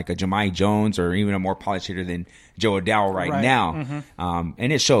hitter than like a Jahmai Jones or even a more polished hitter than Joe Adell right now. Mm-hmm.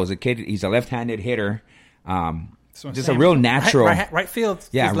 And it shows. The kid, he's a left-handed hitter. Just a real natural right field.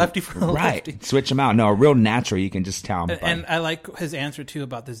 Yeah, he's lefty for right. Lefty. Switch him out. No, a real natural. You can just tell him. And I like his answer too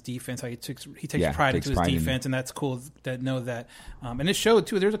about this defense. How he takes pride into his defense, and that's cool. That know that. And it showed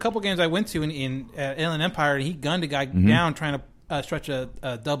too. There's a couple games I went to in Inland Empire, and he gunned a guy down trying to stretch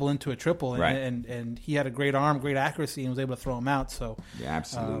a double into a triple, and he had a great arm, great accuracy, and was able to throw him out. So yeah,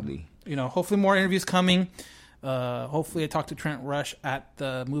 absolutely. Hopefully more interviews coming. Hopefully I talked to Trent Rush at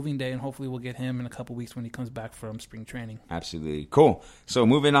the moving day, and hopefully we'll get him in a couple weeks when he comes back from spring training. Absolutely. Cool. So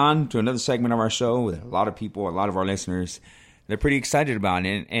moving on to another segment of our show with a lot of people, a lot of our listeners, they're pretty excited about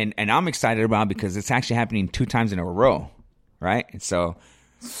it. And I'm excited about it because it's actually happening 2 times in a row, right? And so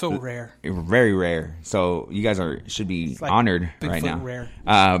rare. Very rare. So you guys should be like honored right now. Rare.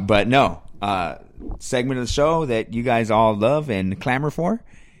 But no, segment of the show that you guys all love and clamor for.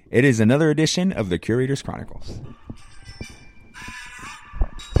 It is another edition of the Curator's Chronicles.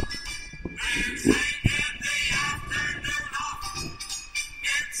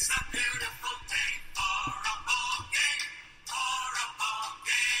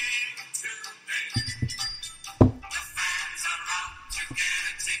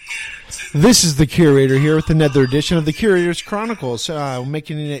 This is the Curator here with another edition of the Curator's Chronicles,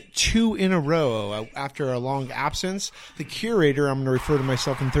 making it 2 in a row after a long absence. The Curator, I'm going to refer to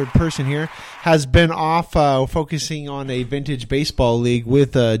myself in third person here, has been off focusing on a vintage baseball league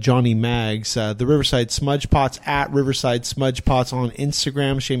with Johnny Maggs, the Riverside Smudge Pots at Riverside Smudge Pots on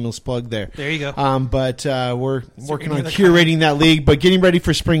Instagram. Shameless plug there. There you go. But we're working on curating that league, but getting ready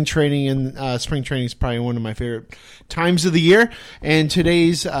for spring training, and spring training is probably one of my favorite times of the year. And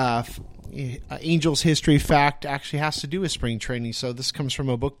today's Angels history fact actually has to do with spring training. So this comes from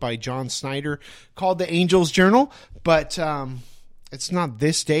a book by John Snyder called The Angels Journal, but it's not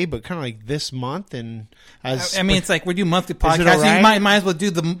this day, but kind of like this month. And it's like we do monthly podcasts. Right? You might as well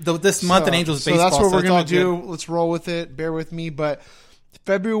do this month in Angels baseball. So that's what we're going to do. Let's roll with it. Bear with me. But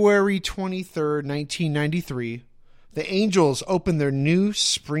February 23rd, 1993, the Angels opened their new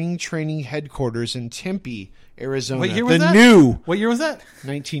spring training headquarters in Tempe, Arizona. What year was that? What year was that?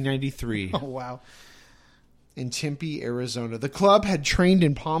 1993. Oh, wow. In Tempe, Arizona. The club had trained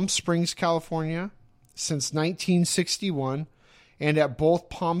in Palm Springs, California since 1961, and at both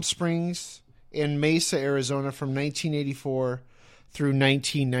Palm Springs and Mesa, Arizona from 1984 through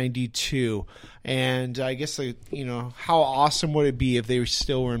 1992. And I guess, how awesome would it be if they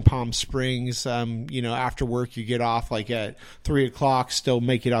still were in Palm Springs? After work, you get off like at 3 o'clock, still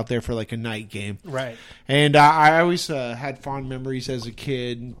make it out there for like a night game. Right. And I always had fond memories as a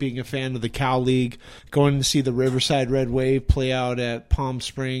kid, being a fan of the Cal League, going to see the Riverside Red Wave play out at Palm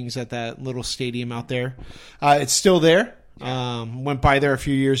Springs at that little stadium out there. It's still there. Went by there a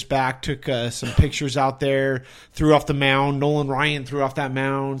few years back, took some pictures out there, threw off the mound. Nolan Ryan threw off that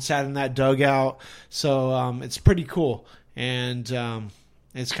mound, sat in that dugout. So it's pretty cool. And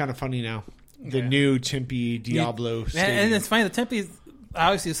it's kind of funny now. The new Tempe Diablo Stadium. And it's funny, the Tempe's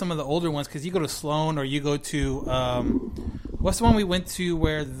obviously some of the older ones, because you go to Sloan or you go to, what's the one we went to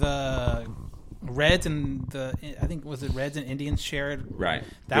where the Reds and Reds and Indians shared? Right.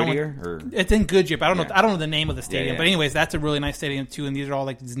 That Goodyear? one. It's in Goodyear, but I don't know the name of the stadium. Yeah. But anyways, that's a really nice stadium too, and these are all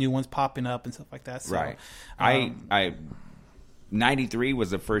like these new ones popping up and stuff like that. So, Right. I 93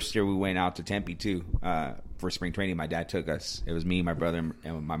 was the first year we went out to Tempe too for spring training. My dad took us. It was me, my brother,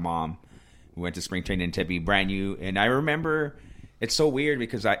 and my mom. We went to spring training in Tempe, brand new. And I remember it's so weird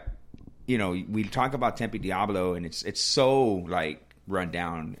because we talk about Tempe Diablo, and it's so like run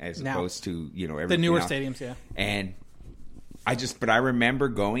down as opposed to everything the newer else. stadiums, yeah. And but I remember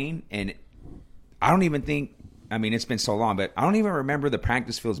going, and I don't even think. I mean, it's been so long, but I don't even remember the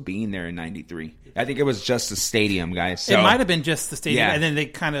practice fields being there in '93. I think it was just the stadium, guys. So, it might have been just the stadium, yeah. and then they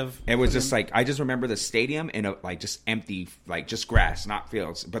kind of. It was just like I just remember the stadium and just empty, like just grass, not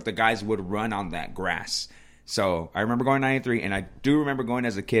fields. But the guys would run on that grass. So I remember going 93, and I do remember going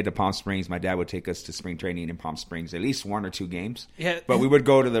as a kid to Palm Springs. My dad would take us to spring training in Palm Springs, at least 1 or 2 games. Yeah. But we would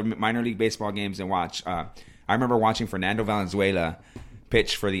go to the minor league baseball games and watch. I remember watching Fernando Valenzuela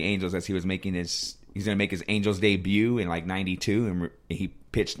pitch for the Angels as he was making his. He's going to make his Angels debut in like 92, and he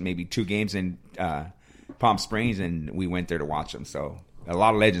pitched maybe 2 games in Palm Springs, and we went there to watch him. So a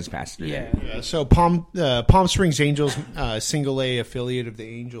lot of legends passed through there. Yeah. So Palm Springs Angels, single A affiliate of the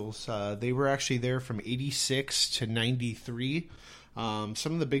Angels, they were actually there from 86 to 93.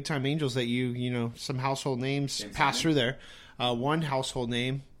 Some of the big time Angels that some household names passed through there. One household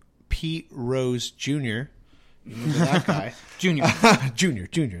name, Pete Rose Jr. You remember that guy?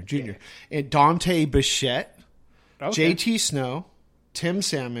 Junior. And Dante Bichette, JT Snow, Tim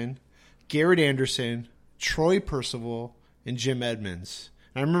Salmon, Garrett Anderson, Troy Percival, and Jim Edmonds.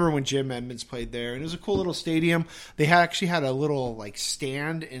 And I remember when Jim Edmonds played there, and it was a cool little stadium. They actually had a little like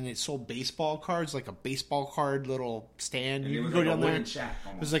stand, and it sold baseball cards, like a baseball card little stand. And you can go down there. It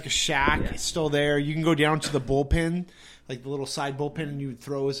was like a shack. Yeah. It's still there. You can go down to the bullpen, like the little side bullpen, and you would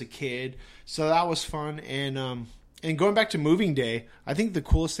throw as a kid. So that was fun. And going back to moving day, I think the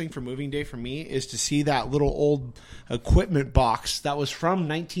coolest thing for moving day for me is to see that little old equipment box that was from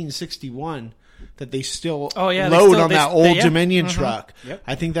 1961 that they still load on that old Dominion truck. Yep.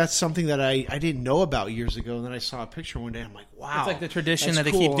 I think that's something that I didn't know about years ago, and then I saw a picture one day. I'm like, wow. It's like the tradition that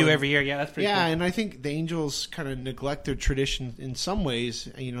cool. they do every year. Yeah, that's pretty cool. Yeah, and I think the Angels kind of neglect their tradition in some ways.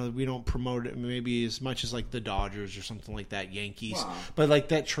 We don't promote it maybe as much as like the Dodgers or something like that, Yankees. Wow. But like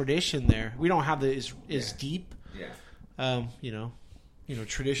that tradition there, we don't have it as deep. Yeah.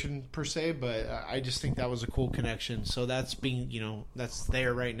 Tradition per se, but I just think that was a cool connection. So that's that's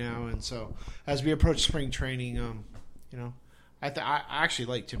there right now. And so as we approach spring training, I actually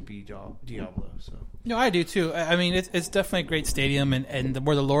like Tempe Diablo. So no, I do too. I mean, it's definitely a great stadium, and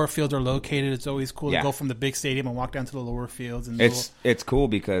where the lower fields are located, it's always cool to go from the big stadium and walk down to the lower fields. And it's cool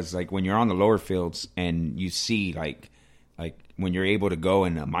because like when you're on the lower fields and you see like when you're able to go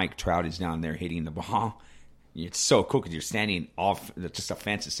and Mike Trout is down there hitting the ball. It's so cool because you're standing off just a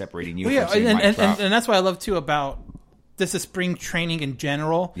fence is separating you. Well, and that's what I love too about this is spring training in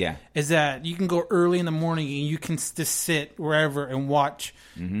general. Yeah, is that you can go early in the morning and you can just sit wherever and watch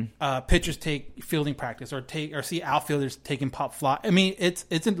pitchers take fielding practice or see outfielders taking pop fly. I mean, it's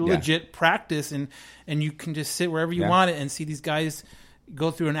a legit practice and you can just sit wherever you want it and see these guys go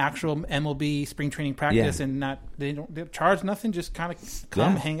through an actual MLB spring training practice and they don't charge nothing, just kind of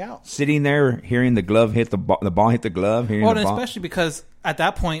come hang out. Sitting there hearing the glove hit the ball hit the glove. Especially because at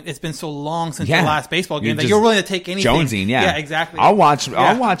that point it's been so long since the last baseball game that you're willing to take anything. Jonesing, yeah, exactly. I'll watch. Just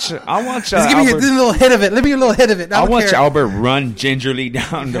give me a little hit of it. Let me get a little hit of it. I'll watch Albert run gingerly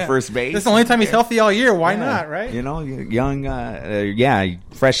down to first base. That's the only time he's healthy all year. Why not? Right? Young,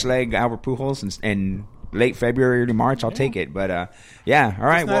 fresh leg Albert Pujols and late February, early March, I'll take it. But all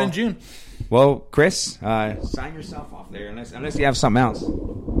right. It's not in June. Well, Chris, sign yourself off there unless you have something else.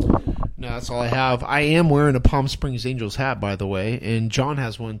 No, that's all I have. I am wearing a Palm Springs Angels hat, by the way, and John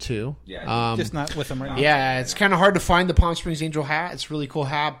has one too. Yeah, just not with him right now. Yeah, it's kind of hard to find the Palm Springs Angel hat. It's a really cool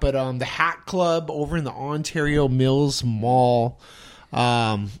hat, but the Hat Club over in the Ontario Mills Mall,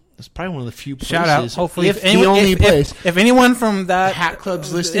 it's probably one of the few places. Shout out. Hopefully, if anyone from that Hat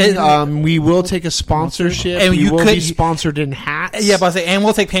Club's listening, we will take a sponsorship. And we will be sponsored in hats. Yeah, but I say, and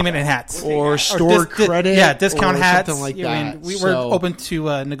we'll take payment in hats or store credit. Discount hats, something like that. I mean, we're open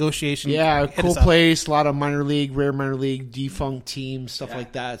to negotiation. Yeah, cool place. A lot of rare minor league, defunct teams, stuff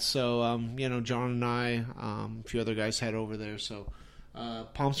like that. So, John and I, a few other guys head over there. So,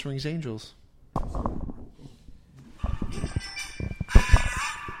 Palm Springs Angels.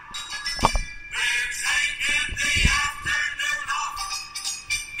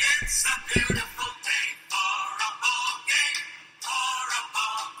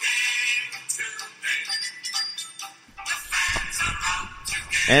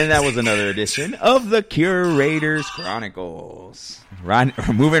 And that was another edition of the Curators Chronicles.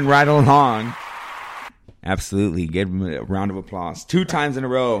 Moving right along. Absolutely. Give them a round of applause. 2 times in a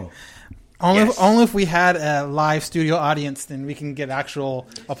row. Only if we had a live studio audience, then we can get actual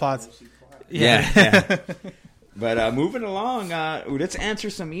applause. Yeah. But moving along, let's answer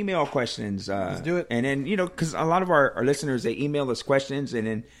some email questions. Let's do it. And then, because a lot of our listeners, they email us questions, and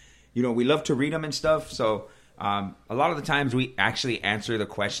then, we love to read them and stuff. So a lot of the times we actually answer the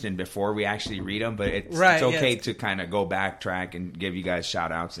question before we actually read them, but it's okay to kind of go backtrack and give you guys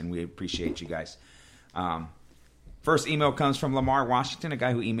shout outs, and we appreciate you guys. First email comes from Lamar Washington, a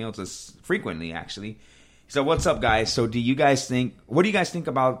guy who emails us frequently, actually. So what's up, guys? So what do you guys think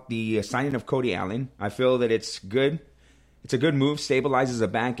about the signing of Cody Allen? I feel that it's good. It's a good move, stabilizes the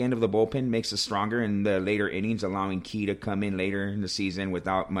back end of the bullpen, makes us stronger in the later innings, allowing Key to come in later in the season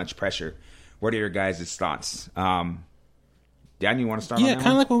without much pressure. What are your guys' thoughts? Dan, you want to start on that? Yeah, kind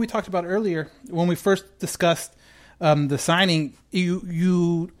of like what we talked about earlier. When we first discussed the signing,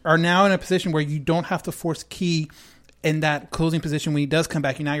 you are now in a position where you don't have to force Key in that closing position when he does come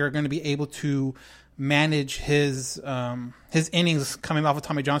back. Now you're going to be able to manage his innings coming off of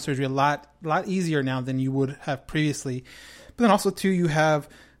Tommy John surgery a lot easier now than you would have previously. But then also too, you have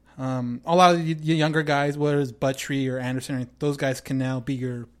a lot of the younger guys, whether it's Buttrey or Anderson, those guys can now be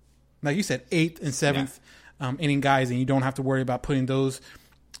your, like you said, 8th and 7th inning guys, and you don't have to worry about putting those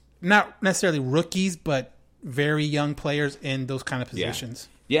not necessarily rookies, but very young players in those kind of positions.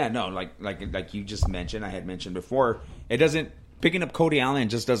 Yeah, no, like you just mentioned, I had mentioned before, picking up Cody Allen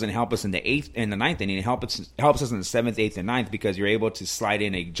just doesn't help us in the 8th and the 9th inning. It helps us in the 7th, 8th, and 9th because you're able to slide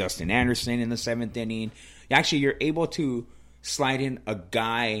in a Justin Anderson in the 7th inning. Actually, you're able to slide in a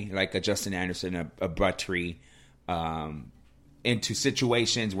guy like a Justin Anderson, a Buttrey, into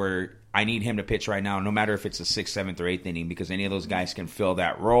situations where I need him to pitch right now, no matter if it's the 6th, 7th, or 8th inning, because any of those guys can fill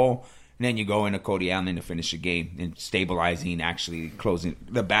that role. And then you go into Cody Allen to finish the game and stabilizing, actually closing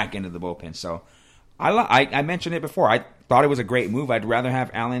the back end of the bullpen. So I mentioned it before. I thought it was a great move. I'd rather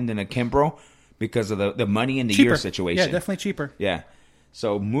have Allen than a Kimbrough because of the money in the year situation. Yeah, definitely cheaper. Yeah.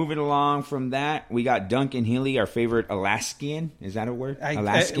 So moving along from that, we got Duncan Healy, our favorite Alaskian. Is that a word?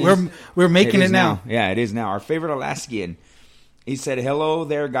 Alaskian? We're making it now. Yeah, it is now. Our favorite Alaskian. He said, "Hello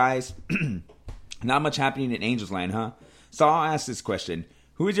there, guys. Not much happening in Angels land, huh? So I'll ask this question.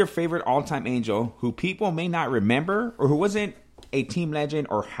 Who is your favorite all-time Angel who people may not remember or who wasn't a team legend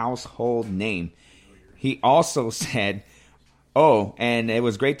or household name?" He also said, and it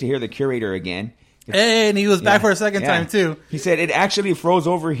was great to hear the curator again. And he was back for a second time, too. He said, it actually froze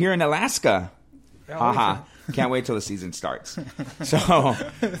over here in Alaska. Haha. Can't wait till the season starts. So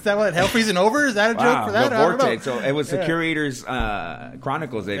is that what, hell freezing over? Is that a joke for that? The vortex. So it was the curator's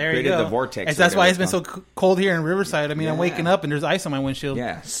chronicles that created the vortex. And that's why it's been so cold here in Riverside. I mean, I'm waking up and there's ice on my windshield.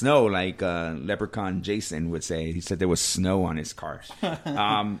 Yeah, snow, like Leprechaun Jason would say. He said there was snow on his car.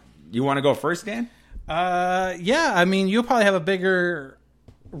 You want to go first, Dan? Yeah. I mean, you'll probably have a bigger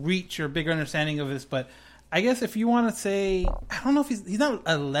reach or bigger understanding of this, but I guess if you want to say, I don't know if he's not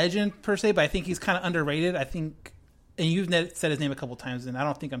a legend per se, but I think he's kind of underrated. I think, and you've said his name a couple times, and I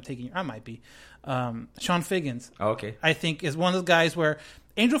don't think I might be. Sean Figgins. Oh, okay. I think is one of those guys where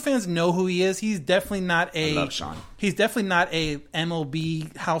Angel fans know who he is. He's definitely not I love Sean. He's definitely not a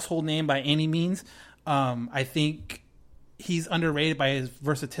MLB household name by any means. I think he's underrated by his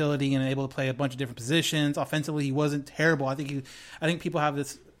versatility and able to play a bunch of different positions. Offensively, he wasn't terrible. I think people have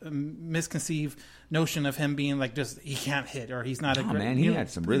this misconceived notion of him being like just he can't hit or he's not a great man. He had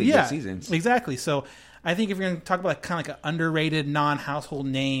some really good seasons. Exactly. So I think if you're going to talk about kind of like an underrated non-household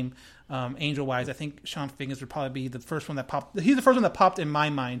name, Angel wise, I think Sean Figgins would probably be the first one that popped. He's the first one that popped in my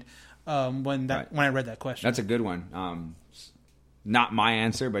mind when I read that question. That's a good one. not my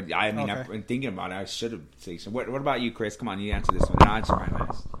answer, but I mean, I've been thinking about it. I should have said so. What about you, Chris? Come on, you answer this one. No, it's fine, man.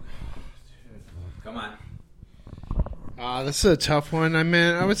 Come on. This is a tough one. I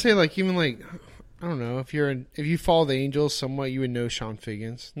mean, I would say like even like I don't know if you follow the Angels somewhat, you would know Sean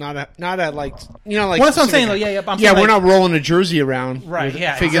Figgins. Not at like like. Well, that's what I'm saying though. Yeah. We're not rolling a jersey around. Right.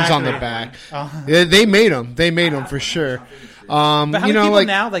 Yeah. Figgins exactly. on the back. They made him. They made him for sure. But how many people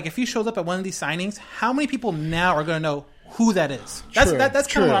now? Like if he shows up at one of these signings, how many people now are going to know who that is? That's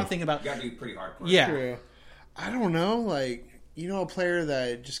kind of what I'm thinking about. You got to be pretty hardcore. Yeah. True. I don't know. Like a player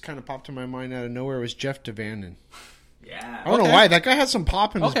that just kind of popped in my mind out of nowhere was Jeff DeVannen. Yeah. I don't know why. That guy had some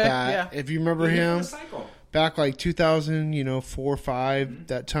pop in his bat. Yeah. If you remember him. Back like 2000, 4 or 5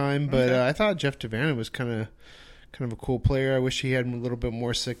 that time. But I thought Jeff DeVannen was kind of a cool player. I wish he had a little bit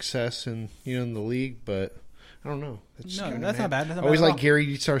more success in the league, but I don't know. That's not bad. I always like Gary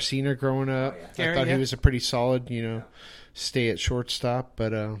DiSarcina growing up. Gary, I thought he was a pretty solid, stay at shortstop,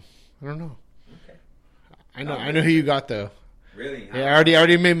 but I don't know. Okay. I know who you got though. Really? Yeah, I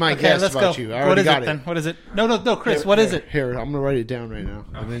already made my guess about you. I already got it. Then? What is it? No, Chris. What is it? Here, I'm gonna write it down right now,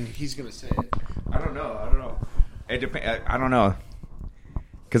 and then he's gonna say it. I don't know. It depends. I don't know.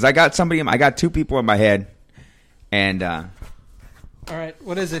 Because I got 2 people in my head, and all right,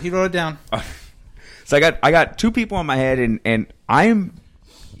 what is it? He wrote it down. So I got 2 people in my head, and I'm.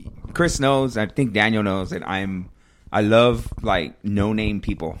 Chris knows. I think Daniel knows that I love like no name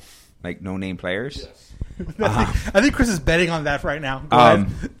people, like no name players. Yes. I think Chris is betting on that right now.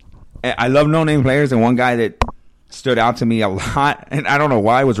 I love no name players, and one guy that stood out to me a lot, and I don't know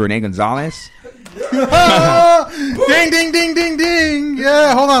why, was Rene Gonzalez. Ding, ding, ding, ding, ding.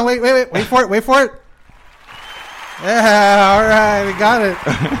 Yeah, hold on. Wait for it. Yeah, all right, we got it.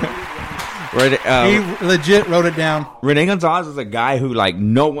 He legit wrote it down. Rene Gonzalez is a guy who like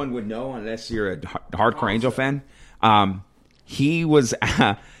no one would know unless you're a hardcore Angel fan. He was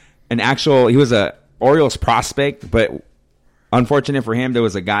he was a Orioles prospect, but unfortunate for him, there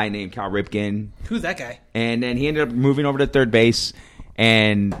was a guy named Cal Ripken. Who's that guy? And then he ended up moving over to third base,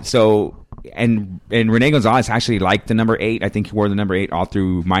 and so Rene Gonzalez actually liked the number 8. I think he wore the number 8 all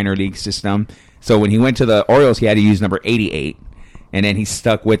through minor league system. So when he went to the Orioles, he had to use number 88. And then he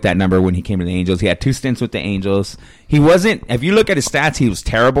stuck with that number when he came to the Angels. He had 2 stints with the Angels. He wasn't, if you look at his stats, he was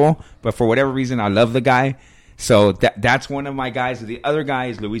terrible. But for whatever reason, I love the guy. So that's one of my guys. The other guy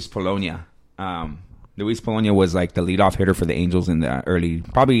is Luis Polonia. Luis Polonia was like the leadoff hitter for the Angels in the early,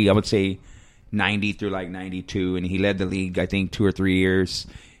 probably I would say 90 through like 92. And he led the league, I think, 2 or 3 years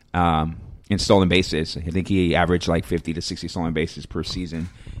in stolen bases. I think he averaged like 50 to 60 stolen bases per season.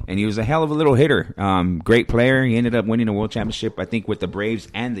 And he was a hell of a little hitter. Great player. He ended up winning a world championship, I think, with the Braves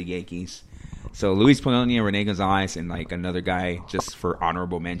and the Yankees. So Luis Polonia, Rene Gonzalez, and like another guy just for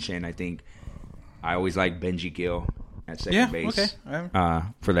honorable mention. I think I always like Benji Gill at second base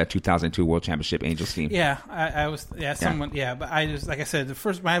for that 2002 World Championship Angels team. Yeah, I was someone. Yeah, but I just like I said, the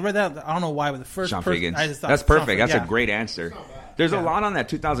first when I read that, I don't know why, but the first Sean person, Figgins. I just thought that's perfect. That's a great answer. There's a lot on that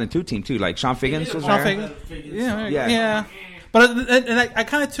 2002 team too. Like Sean Figgins was there. Yeah. But I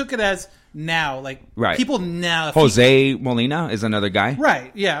kind of took it as now, like people now. Jose Molina is another guy.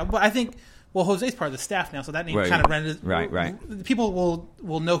 Right. Yeah, but I think. Well, Jose's part of the staff now, so that name kind of renders. Right. People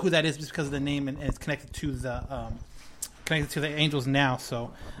will know who that is just because of the name, and it's connected to the Angels now.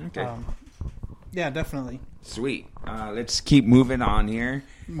 So, yeah, definitely. Sweet. Let's keep moving on here.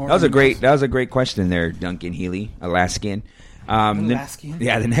 That was a great question there, Duncan Healy, Alaskan.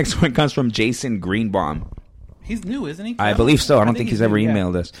 The next one comes from Jason Greenbaum. He's new, isn't he? I believe so. I don't think he's ever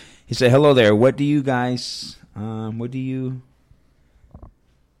emailed us. He said, "Hello there. What do you guys?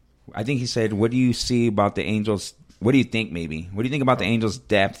 I think he said, what do you see about the Angels? What do you think, maybe? What do you think about the Angels'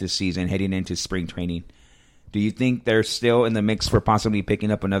 depth this season heading into spring training? Do you think they're still in the mix for possibly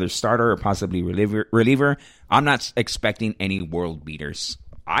picking up another starter or possibly reliever? I'm not expecting any world beaters.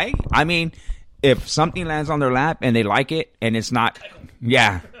 I mean, if something lands on their lap and they like it and it's not,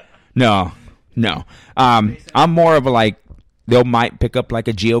 no. I'm more of a like, they might pick up like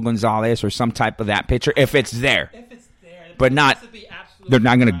a Gio Gonzalez or some type of that pitcher if it's there. But not... They're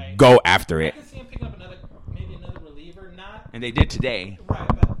not going to go after it. I can see him picking up maybe another reliever, and they did today. Right,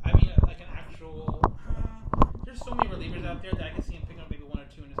 but I mean, like an actual. There's so many relievers out there that I can see him picking up maybe 1 or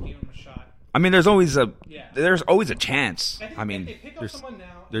 2 and just giving him a shot. I mean, there's always a chance. I mean, if they pick up someone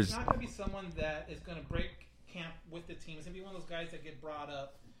now, it's not going to be someone that is going to break camp with the team. It's going to be one of those guys that get brought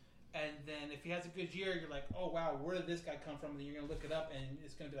up, and then if he has a good year, you're like, oh wow, where did this guy come from? And then you're going to look it up, and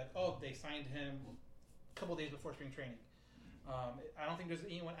it's going to be like, oh, they signed him a couple days before spring training. I don't think there's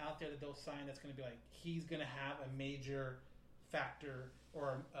anyone out there that they'll sign that's going to be like he's going to have a major factor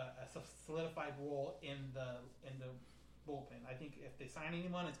or a solidified role in the bullpen. I think if they sign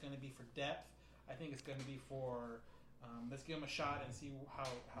anyone, it's going to be for depth. I think it's going to be for let's give them a shot and see how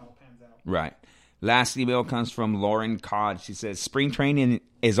it pans out. Right. Last email comes from Lauren Codd. She says, spring training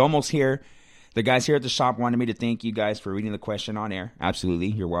is almost here. The guys here at the shop wanted me to thank you guys for reading the question on air. Absolutely.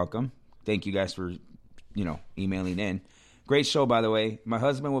 You're welcome. Thank you guys for, emailing in. Great show, by the way. My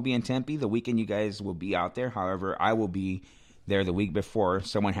husband will be in Tempe. The weekend you guys will be out there. However, I will be there the week before.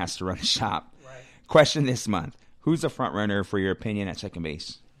 Someone has to run the shop. Right. Question this month. Who's the front runner for your opinion at second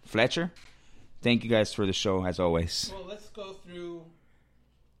base? Fletcher? Thank you guys for the show, as always. Well, let's go through.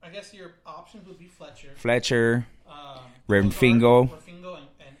 I guess your options would be Fletcher, Rafingo, and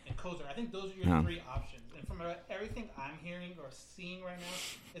Kozar. I think those are your three options. And from everything I'm hearing or seeing right now,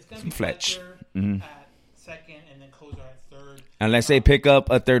 it's going to be Fletcher at second and then Kozar at third. Unless they pick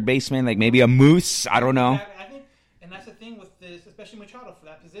up a third baseman, like maybe a Moose. I don't know. I think, and that's the thing with this, especially Machado for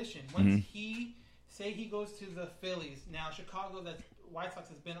that position. Once he goes to the Phillies, now Chicago, that White Sox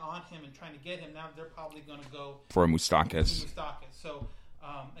has been on him and trying to get him. Now they're probably going to go for Moustakas. So.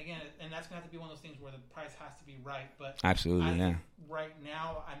 Again, and that's going to have to be one of those things where the price has to be right. But absolutely, yeah. Right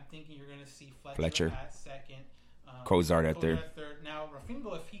now, I'm thinking you're going to see Fletcher at second, Kozar at third. Now,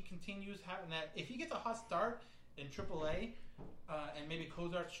 Rafingo, if he continues having that, if he gets a hot start in AAA, and maybe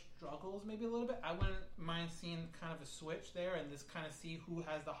Kozar struggles maybe a little bit, I wouldn't mind seeing kind of a switch there and just kind of see who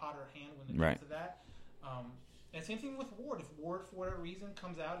has the hotter hand when it comes to that. And same thing with Ward. If Ward, for whatever reason,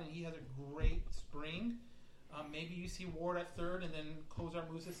 comes out and he has a great spring. Maybe you see Ward at third and then Kozar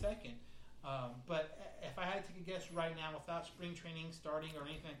moves to second. But if I had to take a guess right now without spring training starting or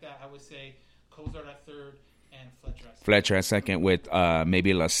anything like that, I would say Kozar at third and Fletcher at second. Fletcher at second with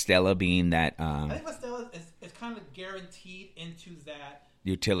maybe La Stella being that... I think La Stella is kind of guaranteed into that...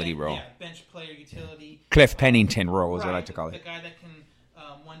 utility role. Yeah, bench player, utility. Cliff Pennington role is what I like to call it. The guy that can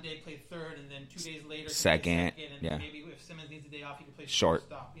one day play third and then 2 days later second. And then maybe if Simmons needs a day off, he can play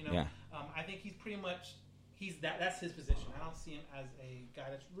shortstop. I think he's pretty much... That's his position. I don't see him as a guy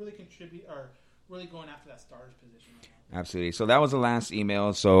that's really really going after that starter's position right now. Absolutely. So that was the last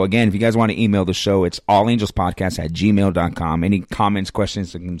email. So again, if you guys want to email the show, it's allangelspodcast@gmail.com. Any comments,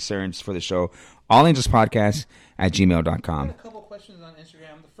 questions, and concerns for the show, allangelspodcast@gmail.com. I got a couple questions on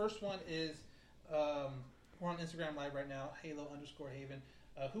Instagram. The first one is, we're on Instagram Live right now, Halo_Haven.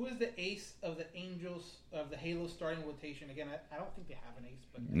 Who is the ace of the Angels of the Halo starting rotation? Again, I don't think they have an ace.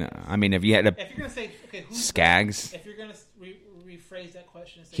 But no, I mean if you're going to say who's Skaggs, if you're going to rephrase that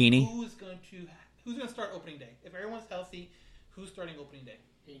question, say Heaney, who's going to start opening day? If everyone's healthy, who's starting opening day?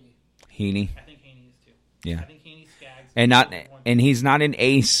 Heaney. I think Heaney is too. Yeah, I think Heaney, Skaggs, and he's not an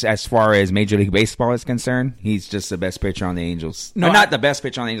ace as far as Major League Baseball is concerned. He's just the best pitcher on the Angels. No, not the best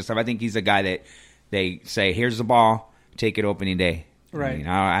pitcher on the Angels. I think he's a guy that they say, "Here's the ball, take it opening day." Right. I mean,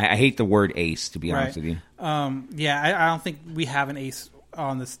 I hate the word ace, to be honest with you. I don't think we have an ace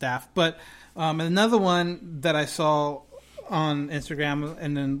on the staff. But another one that I saw on Instagram,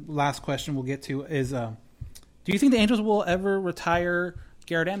 and then last question we'll get to, is do you think the Angels will ever retire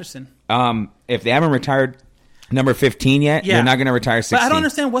Garrett Anderson? If they haven't retired number 15 yet, they're not going to retire 16. But I don't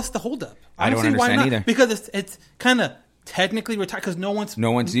understand what's the holdup. I don't understand either. Because it's kind of technically retired because no one's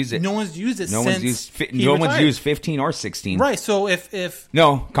used it. No one's used it since no one's used 15 or 16. Right. So if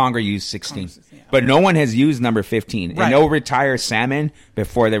Conger used 16, but no one has used number 15, and they'll retire Salmon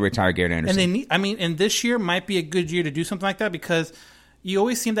before they retire Garrett Anderson. And this year might be a good year to do something like that because you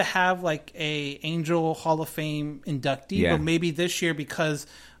always seem to have like a Angel Hall of Fame inductee, but maybe this year because.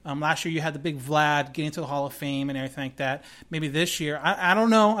 Last year you had the big Vlad getting to the Hall of Fame and everything like that. Maybe this year, I don't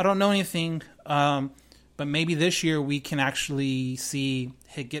know. I don't know anything. But maybe this year we can actually see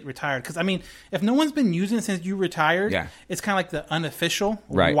it get retired. Because, I mean, if no one's been using it since you retired, it's kind of like the unofficial.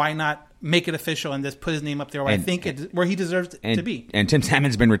 Right. Why not make it official and just put his name up there where where he deserves to be? And Tim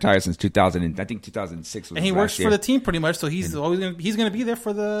Salmon's been retired since 2000. I think 2006 was and he works for the team pretty much, so he's always going to be there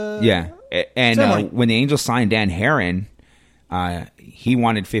for the And when the Angels signed Dan Herron, he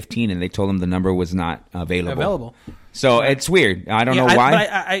wanted 15, and they told him the number was not available. So it's weird. I don't know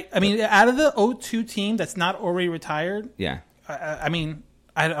why. I mean, out of the 0-2 team that's not already retired, I mean,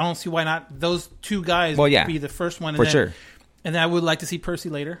 I don't see why not those two guys be the first one. For sure. And then I would like to see Percy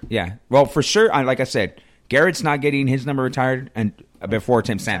later. Yeah. Well, for sure, like I said, Garrett's not getting his number retired and before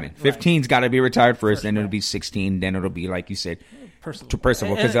Tim Salmon. 15's got to be retired first, then it'll be 16, then it'll be, like you said,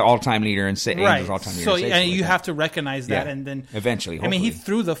 Percival, because the all-time leader and Angels all-time leader. So you have to recognize that, and then eventually. Hopefully. I mean, he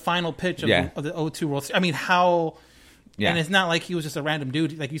threw the final pitch of the 0-2 World Series. I mean, how? Yeah. And it's not like he was just a random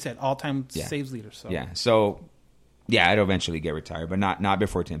dude, like you said, all-time saves leader. So Yeah, it'll eventually get retired, but not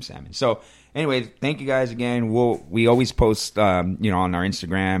before Tim Salmon. So, anyway, thank you guys again. We always post, on our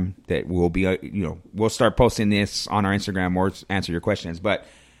Instagram that we'll be, we'll start posting this on our Instagram or answer your questions. But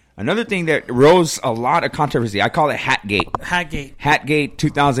another thing that rose a lot of controversy, I call it Hatgate. Hatgate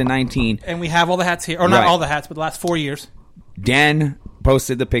 2019. And we have all the hats here, or not all the hats, but the last 4 years. Dan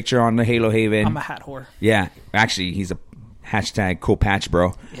posted the picture on the Halo Haven. I'm a hat whore. Yeah, actually, he's a hashtag cool patch,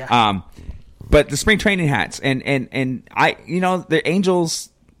 bro. Yeah. But the spring training hats and I, the Angels,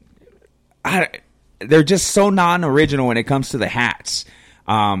 they're just so non-original when it comes to the hats.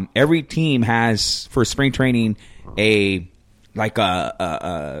 Every team has for spring training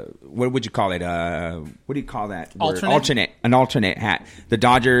what would you call it? What do you call that? An alternate hat. The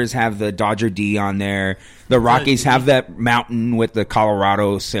Dodgers have the Dodger D on there. The Rockies have that mountain with the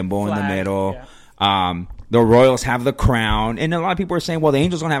Colorado symbol in the middle. Yeah. The Royals have the crown. And a lot of people are saying, well, the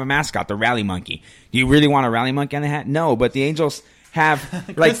Angels don't have a mascot, the rally monkey. Do you really want a rally monkey on the hat? No, but the Angels have...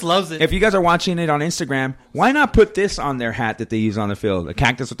 Chris loves it. If you guys are watching it on Instagram, why not put this on their hat that they use on the field? A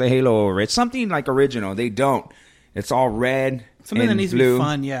cactus with a halo over it. It's something like original. They don't. It's all red. Something and that needs blue. to be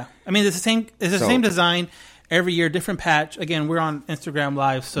fun, yeah. I mean, it's the same design every year, different patch. Again, we're on Instagram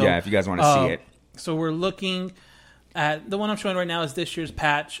Live, so yeah, if you guys want to see it. So we're looking at the one I'm showing right now is this year's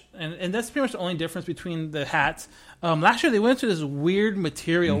patch, and that's pretty much the only difference between the hats. Last year they went to this weird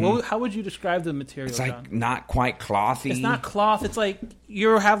material. Mm-hmm. How would you describe the material? It's like John? not quite clothy. It's not cloth. It's like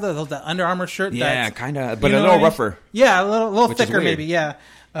you have the Under Armour shirt. Yeah, kind of, but a little rougher. Yeah, a little thicker maybe. Yeah.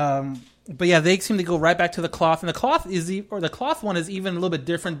 But yeah, they seem to go right back to the cloth, and the cloth one is even a little bit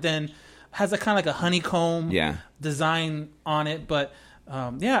different has a kind of like a honeycomb design on it. But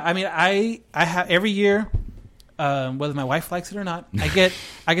I mean, I have every year, whether my wife likes it or not, I get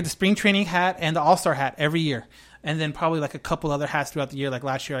the spring training hat and the All-Star hat every year, and then probably like a couple other hats throughout the year. Like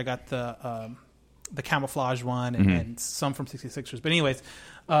last year, I got the camouflage one and some from 66ers. But anyways,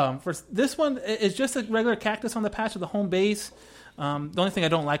 for this one, it's just a regular cactus on the patch of the home base. The only thing I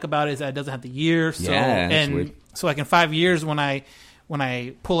don't like about it is that it doesn't have the year. So, so like in 5 years when I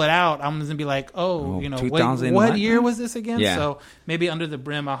pull it out, I'm going to be like, what year was this again? Yeah. So maybe under the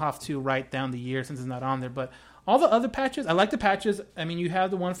brim, I'll have to write down the year since it's not on there. But all the other patches, I like the patches. I mean, you have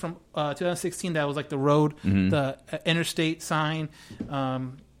the one from 2016 that was like the road, the interstate sign.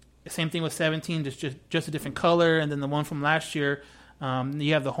 Same thing with 17, just a different color. And then the one from last year,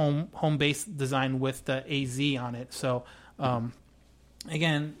 you have the home base design with the AZ on it. So,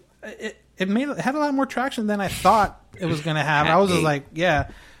 again, it had a lot more traction than I thought it was going to have. I was just like, yeah,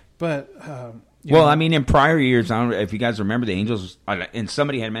 but I mean, in prior years, I don't know if you guys remember the Angels, and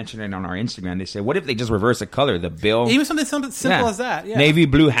somebody had mentioned it on our Instagram. They said, "What if they just reverse the color, the bill, even something simple as that, navy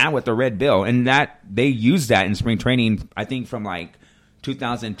blue hat with the red bill?" And that they used that in spring training. I think from like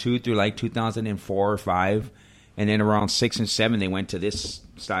 2002 through like 2004 or 5, and then around 6 and 7, they went to this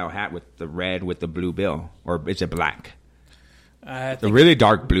style hat with the red with the blue bill, or is it black? The really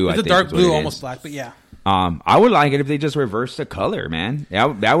dark blue. It's a dark blue, almost black, but yeah. I would like it if they just reverse the color, man.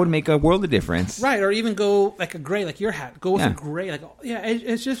 That would make a world of difference. Right, or even go like a gray, like your hat. Go with a gray.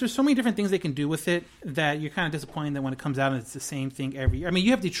 It's just there's so many different things they can do with it that you're kind of disappointed that when it comes out it's the same thing every year. I mean,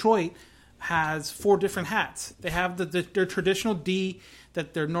 you have Detroit has 4 different hats. They have their traditional D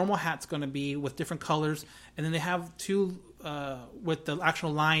that their normal hat's going to be with different colors, and then they have 2 with the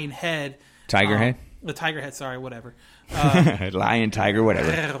actual lion head. Tiger head? The tiger head, sorry, whatever. Lion, tiger,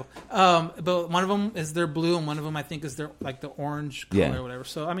 whatever. But one of them is their blue, and one of them I think is their like the orange color or whatever.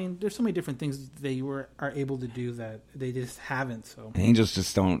 So I mean, there's so many different things they are able to do that they just haven't. So Angels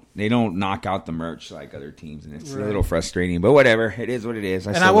just don't knock out the merch like other teams, and it's a little frustrating. But whatever, it is what it is.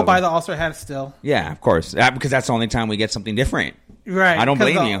 I will buy the All-Star hat still. Yeah, of course, because that's the only time we get something different. Right, I don't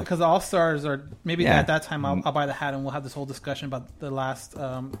blame you because the All-Stars are maybe at that time I'll buy the hat and we'll have this whole discussion about the last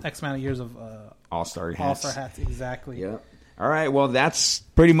X amount of years of All-Star hats. All-Star hats, exactly. Yeah. All right. Well, that's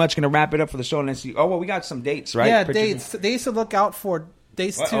pretty much going to wrap it up for the show. Let's see. Oh, well, we got some dates, right? Yeah, dates. Dates to look out for.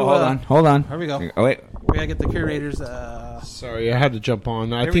 Dates to. Hold on. Here we go. Oh wait. We gotta get the curators. Sorry, I had to jump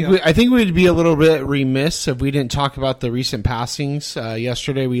on. I think we'd be a little bit remiss if we didn't talk about the recent passings.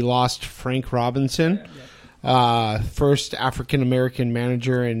 Yesterday, we lost Frank Robinson. First African American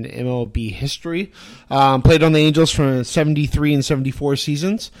manager in MLB history. Played on the Angels from 73 and 74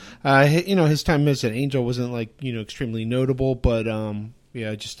 seasons. His time as an Angel wasn't extremely notable, but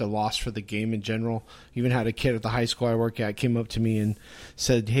just a loss for the game in general. Even had a kid at the high school I work at came up to me and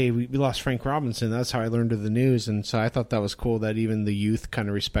said, "Hey, we lost Frank Robinson." That's how I learned of the news, and so I thought that was cool that even the youth kind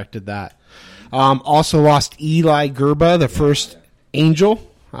of respected that. Also lost Eli Gerba, the first Angel.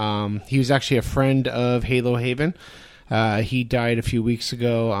 He was actually a friend of Halo Haven. He died a few weeks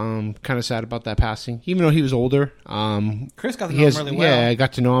ago. Kind of sad about that passing, even though he was older. Chris got to know him really well. Yeah, I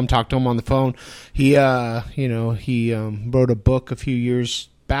got to know him, talked to him on the phone. He, he wrote a book a few years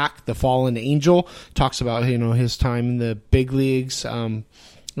back, The Fallen Angel. Talks about, his time in the big leagues, and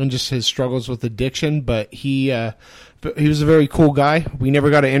just his struggles with addiction. But he was a very cool guy. We never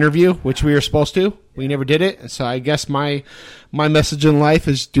got an interview, which we were supposed to. We never did it. So I guess my message in life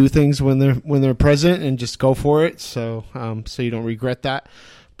is do things when they're present and just go for it. So so you don't regret that.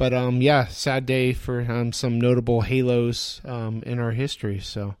 But sad day for some notable Halos in our history.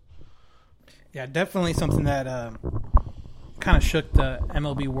 So yeah, definitely something that kind of shook the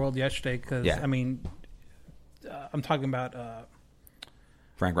MLB world yesterday. Because I'm talking about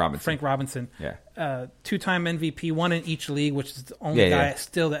Frank Robinson. Yeah. 2-time MVP, one in each league, which is the only guy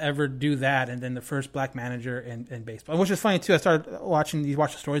still to ever do that, and then the first black manager in baseball. Which is funny, too. I started watching the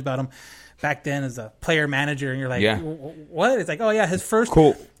stories about him back then as a player manager, and you're like, what? It's like, oh, yeah, his first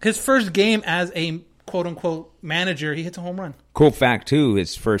game as a quote-unquote manager, he hits a home run. Cool fact, too,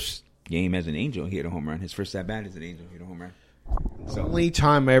 his first game as an Angel, he hit a home run. His first at-bat as an Angel, he hit a home run. The only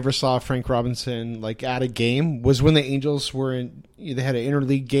time I ever saw Frank Robinson at a game was when the Angels they had an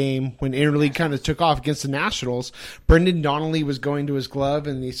interleague game when interleague kind of took off against the Nationals. Brendan Donnelly was going to his glove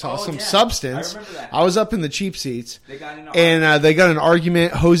and he saw some substance. I was up in the cheap seats they got an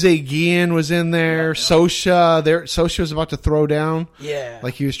argument. Jose Guillen was in there. Socha was about to throw down. Yeah,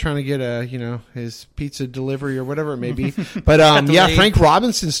 like he was trying to get his pizza delivery or whatever it may be. But Frank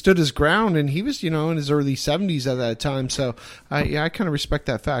Robinson stood his ground and he was in his early 70s at that time. So I kind of respect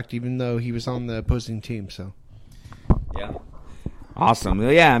that fact, even though he was on the opposing team. So yeah. Awesome.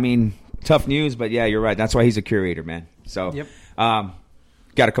 Yeah, I mean, tough news, but yeah, you're right. That's why he's a curator, man. So, got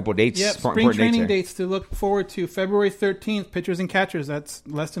a couple of dates. Yep, spring training dates to look forward to. February 13th, pitchers and catchers. That's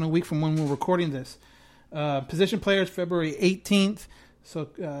less than a week from when we're recording this. Position players, February 18th. So,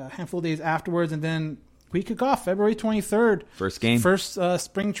 a handful of days afterwards. And then we kick off February 23rd. First game. First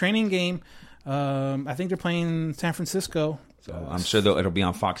spring training game. I think they're playing San Francisco. So I'm sure it'll be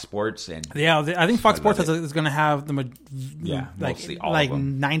on Fox Sports and I think Fox Sports is going to have mostly all like of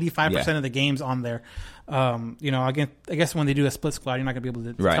them. 95% of the games on there. I guess when they do a split squad, you're not going to be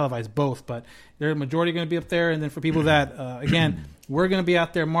able to televise both, but their majority going to be up there. And then for people that again, we're going to be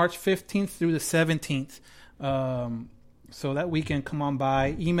out there March 15th through the 17th. So that weekend, come on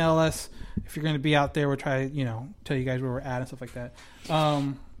by, email us if you're going to be out there. We'll try tell you guys where we're at and stuff like that.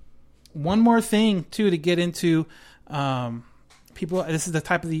 One more thing too to get into. People, this is the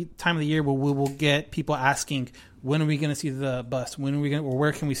time of the year where we will get people asking, when are we going to see the bus? When are we going? Or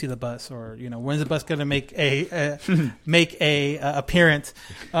where can we see the bus? Or when's the bus going to make a appearance?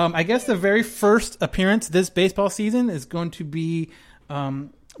 I guess the very first appearance this baseball season is going to be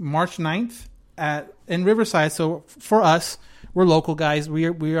March 9th in Riverside. So for us, we're local guys.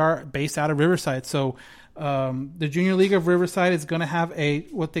 We are based out of Riverside. So the Junior League of Riverside is going to have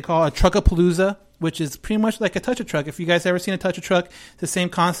what they call a Truckapalooza, which is pretty much like a touch-a-truck. If you guys ever seen a touch-a-truck, it's the same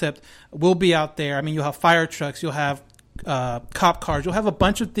concept. We'll be out there. I mean, you'll have fire trucks. You'll have cop cars. You'll have a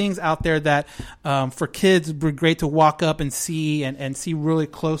bunch of things out there that for kids would be great to walk up and see and see really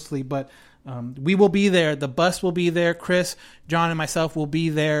closely. But we will be there. The bus will be there. Chris, John, and myself will be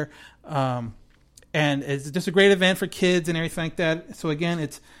there. And it's just a great event for kids and everything like that. So, again,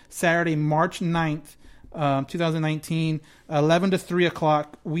 it's Saturday, March 9th, 2019, 11 to 3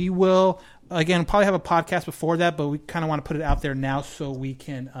 o'clock. We will... Again, probably have a podcast before that, but we kind of want to put it out there now so we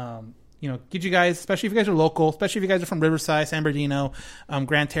can, get you guys, especially if you guys are local, especially if you guys are from Riverside, San Bernardino,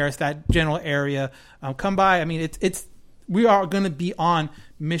 Grand Terrace, that general area, come by. I mean, we are going to be on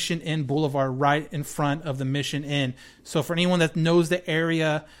Mission Inn Boulevard, right in front of the Mission Inn. So for anyone that knows the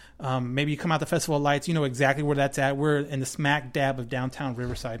area, maybe you come out the Festival of Lights, you know exactly where that's at. We're in the smack dab of downtown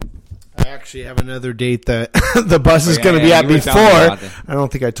Riverside. I actually have another date that the bus is going to be at before. I don't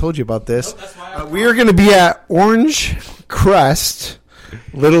think I told you about this. We are going to be at Orange Crest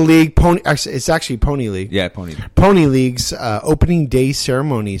Little League Pony. It's actually Pony League. Yeah, Pony League. Pony League's opening day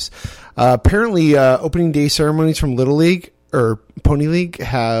ceremonies. Apparently, opening day ceremonies from Little League or Pony League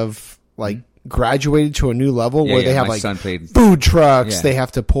have graduated to a new level where they have food trucks. Yeah. They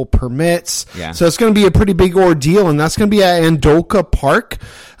have to pull permits. Yeah. So it's going to be a pretty big ordeal, and that's going to be at Andoka Park,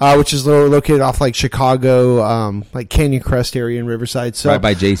 which is located off Chicago, Canyon Crest area in Riverside. So right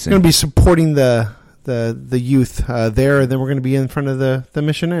by Jason. We're going to be supporting the youth there, and then we're going to be in front of the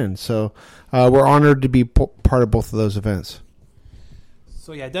Mission Inn. So we're honored to be part of both of those events.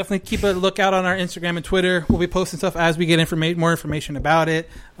 So, yeah, definitely keep a lookout on our Instagram and Twitter. We'll be posting stuff as we get more information about it.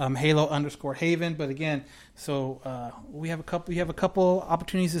 Halo_Haven. But again, we have a couple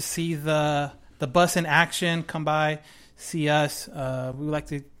opportunities to see the bus in action. Come by, see us. We would like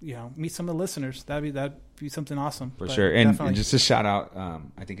to, meet some of the listeners. That'd be something awesome. For sure. And just a shout out,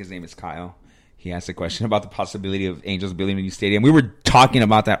 I think his name is Kyle. He asked a question about the possibility of Angels building a new stadium. We were talking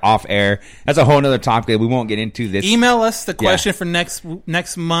about that off air. That's a whole other topic that we won't get into this. Email us the question for next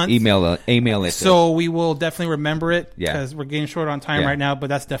month. Email it. So we will definitely remember it because we're getting short on time right now, but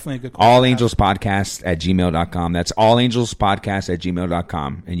that's definitely a good question. AllAngelsPodcast@gmail.com. That's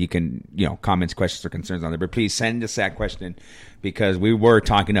AllAngelsPodcast@gmail.com. And you can, comments, questions, or concerns on there. But please send us that question because we were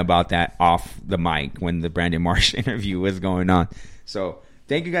talking about that off the mic when the Brandon Marsh interview was going on. So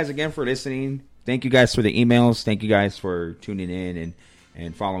thank you guys again for listening. Thank you guys for the emails. Thank you guys for tuning in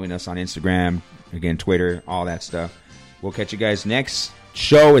and following us on Instagram, again, Twitter, all that stuff. We'll catch you guys next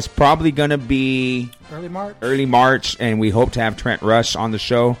show. Is probably going to be early March, and we hope to have Trent Rush on the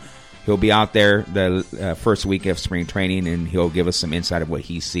show. He'll be out there the first week of spring training, and he'll give us some insight of what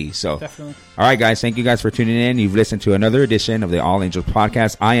he sees. So, definitely. All right, guys, thank you guys for tuning in. You've listened to another edition of the All Angels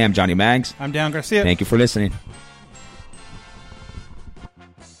Podcast. I am Johnny Maggs. I'm Dan Garcia. Thank you for listening.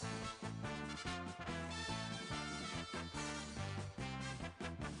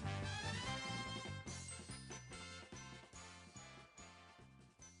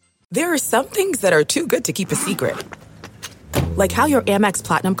 There are some things that are too good to keep a secret. Like how your Amex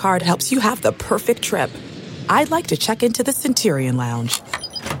Platinum card helps you have the perfect trip. I'd like to check into the Centurion Lounge.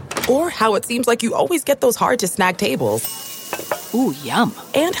 Or how it seems like you always get those hard-to-snag tables. Ooh, yum.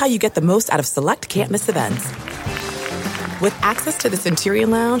 And how you get the most out of select can't-miss events. With access to the Centurion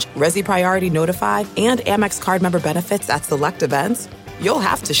Lounge, Resi Priority Notified, and Amex card member benefits at select events, you'll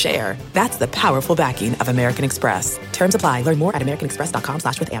have to share. That's the powerful backing of American Express. Terms apply. Learn more at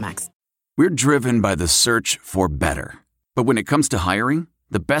americanexpress.com/withAmex. We're driven by the search for better. But when it comes to hiring,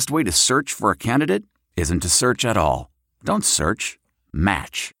 the best way to search for a candidate isn't to search at all. Don't search.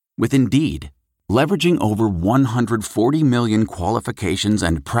 Match. With Indeed. Leveraging over 140 million qualifications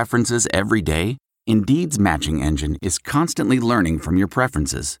and preferences every day, Indeed's matching engine is constantly learning from your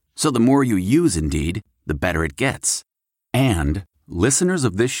preferences. So the more you use Indeed, the better it gets. And listeners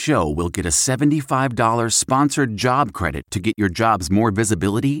of this show will get a $75 sponsored job credit to get your jobs more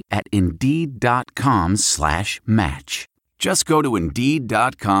visibility at Indeed.com/match. Just go to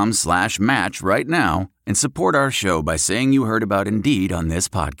Indeed.com/match right now and support our show by saying you heard about Indeed on this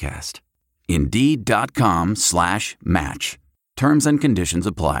podcast. Indeed.com/match. Terms and conditions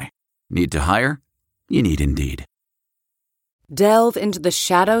apply. Need to hire? You need Indeed. Delve into the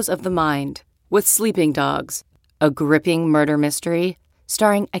shadows of the mind with Sleeping Dogs, a gripping murder mystery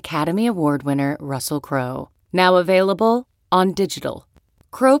starring Academy Award winner Russell Crowe. Now available on digital.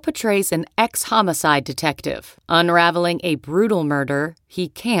 Crowe portrays an ex-homicide detective unraveling a brutal murder he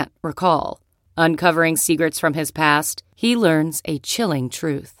can't recall. Uncovering secrets from his past, he learns a chilling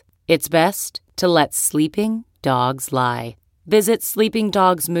truth. It's best to let sleeping dogs lie. Visit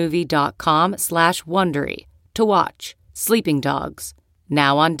sleepingdogsmovie.com/Wondery to watch Sleeping Dogs,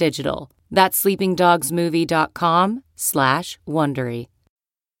 now on digital. That's sleepingdogsmovie.com/Wondery.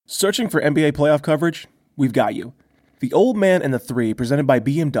 Searching for NBA playoff coverage? We've got you. The Old Man and the Three, presented by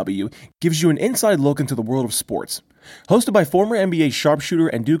BMW, gives you an inside look into the world of sports. Hosted by former NBA sharpshooter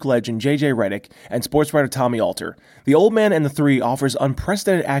and Duke legend J.J. Redick and sports writer Tommy Alter, The Old Man and the Three offers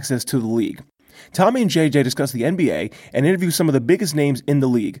unprecedented access to the league. Tommy and JJ discuss the NBA and interview some of the biggest names in the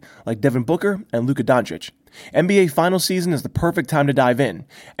league, like Devin Booker and Luka Doncic. NBA final season is the perfect time to dive in,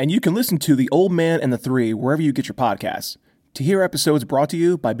 and you can listen to The Old Man and the Three wherever you get your podcasts. To hear episodes brought to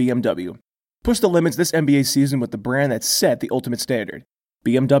you by BMW. Push the limits this NBA season with the brand that set the ultimate standard.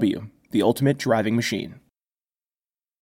 BMW, the ultimate driving machine.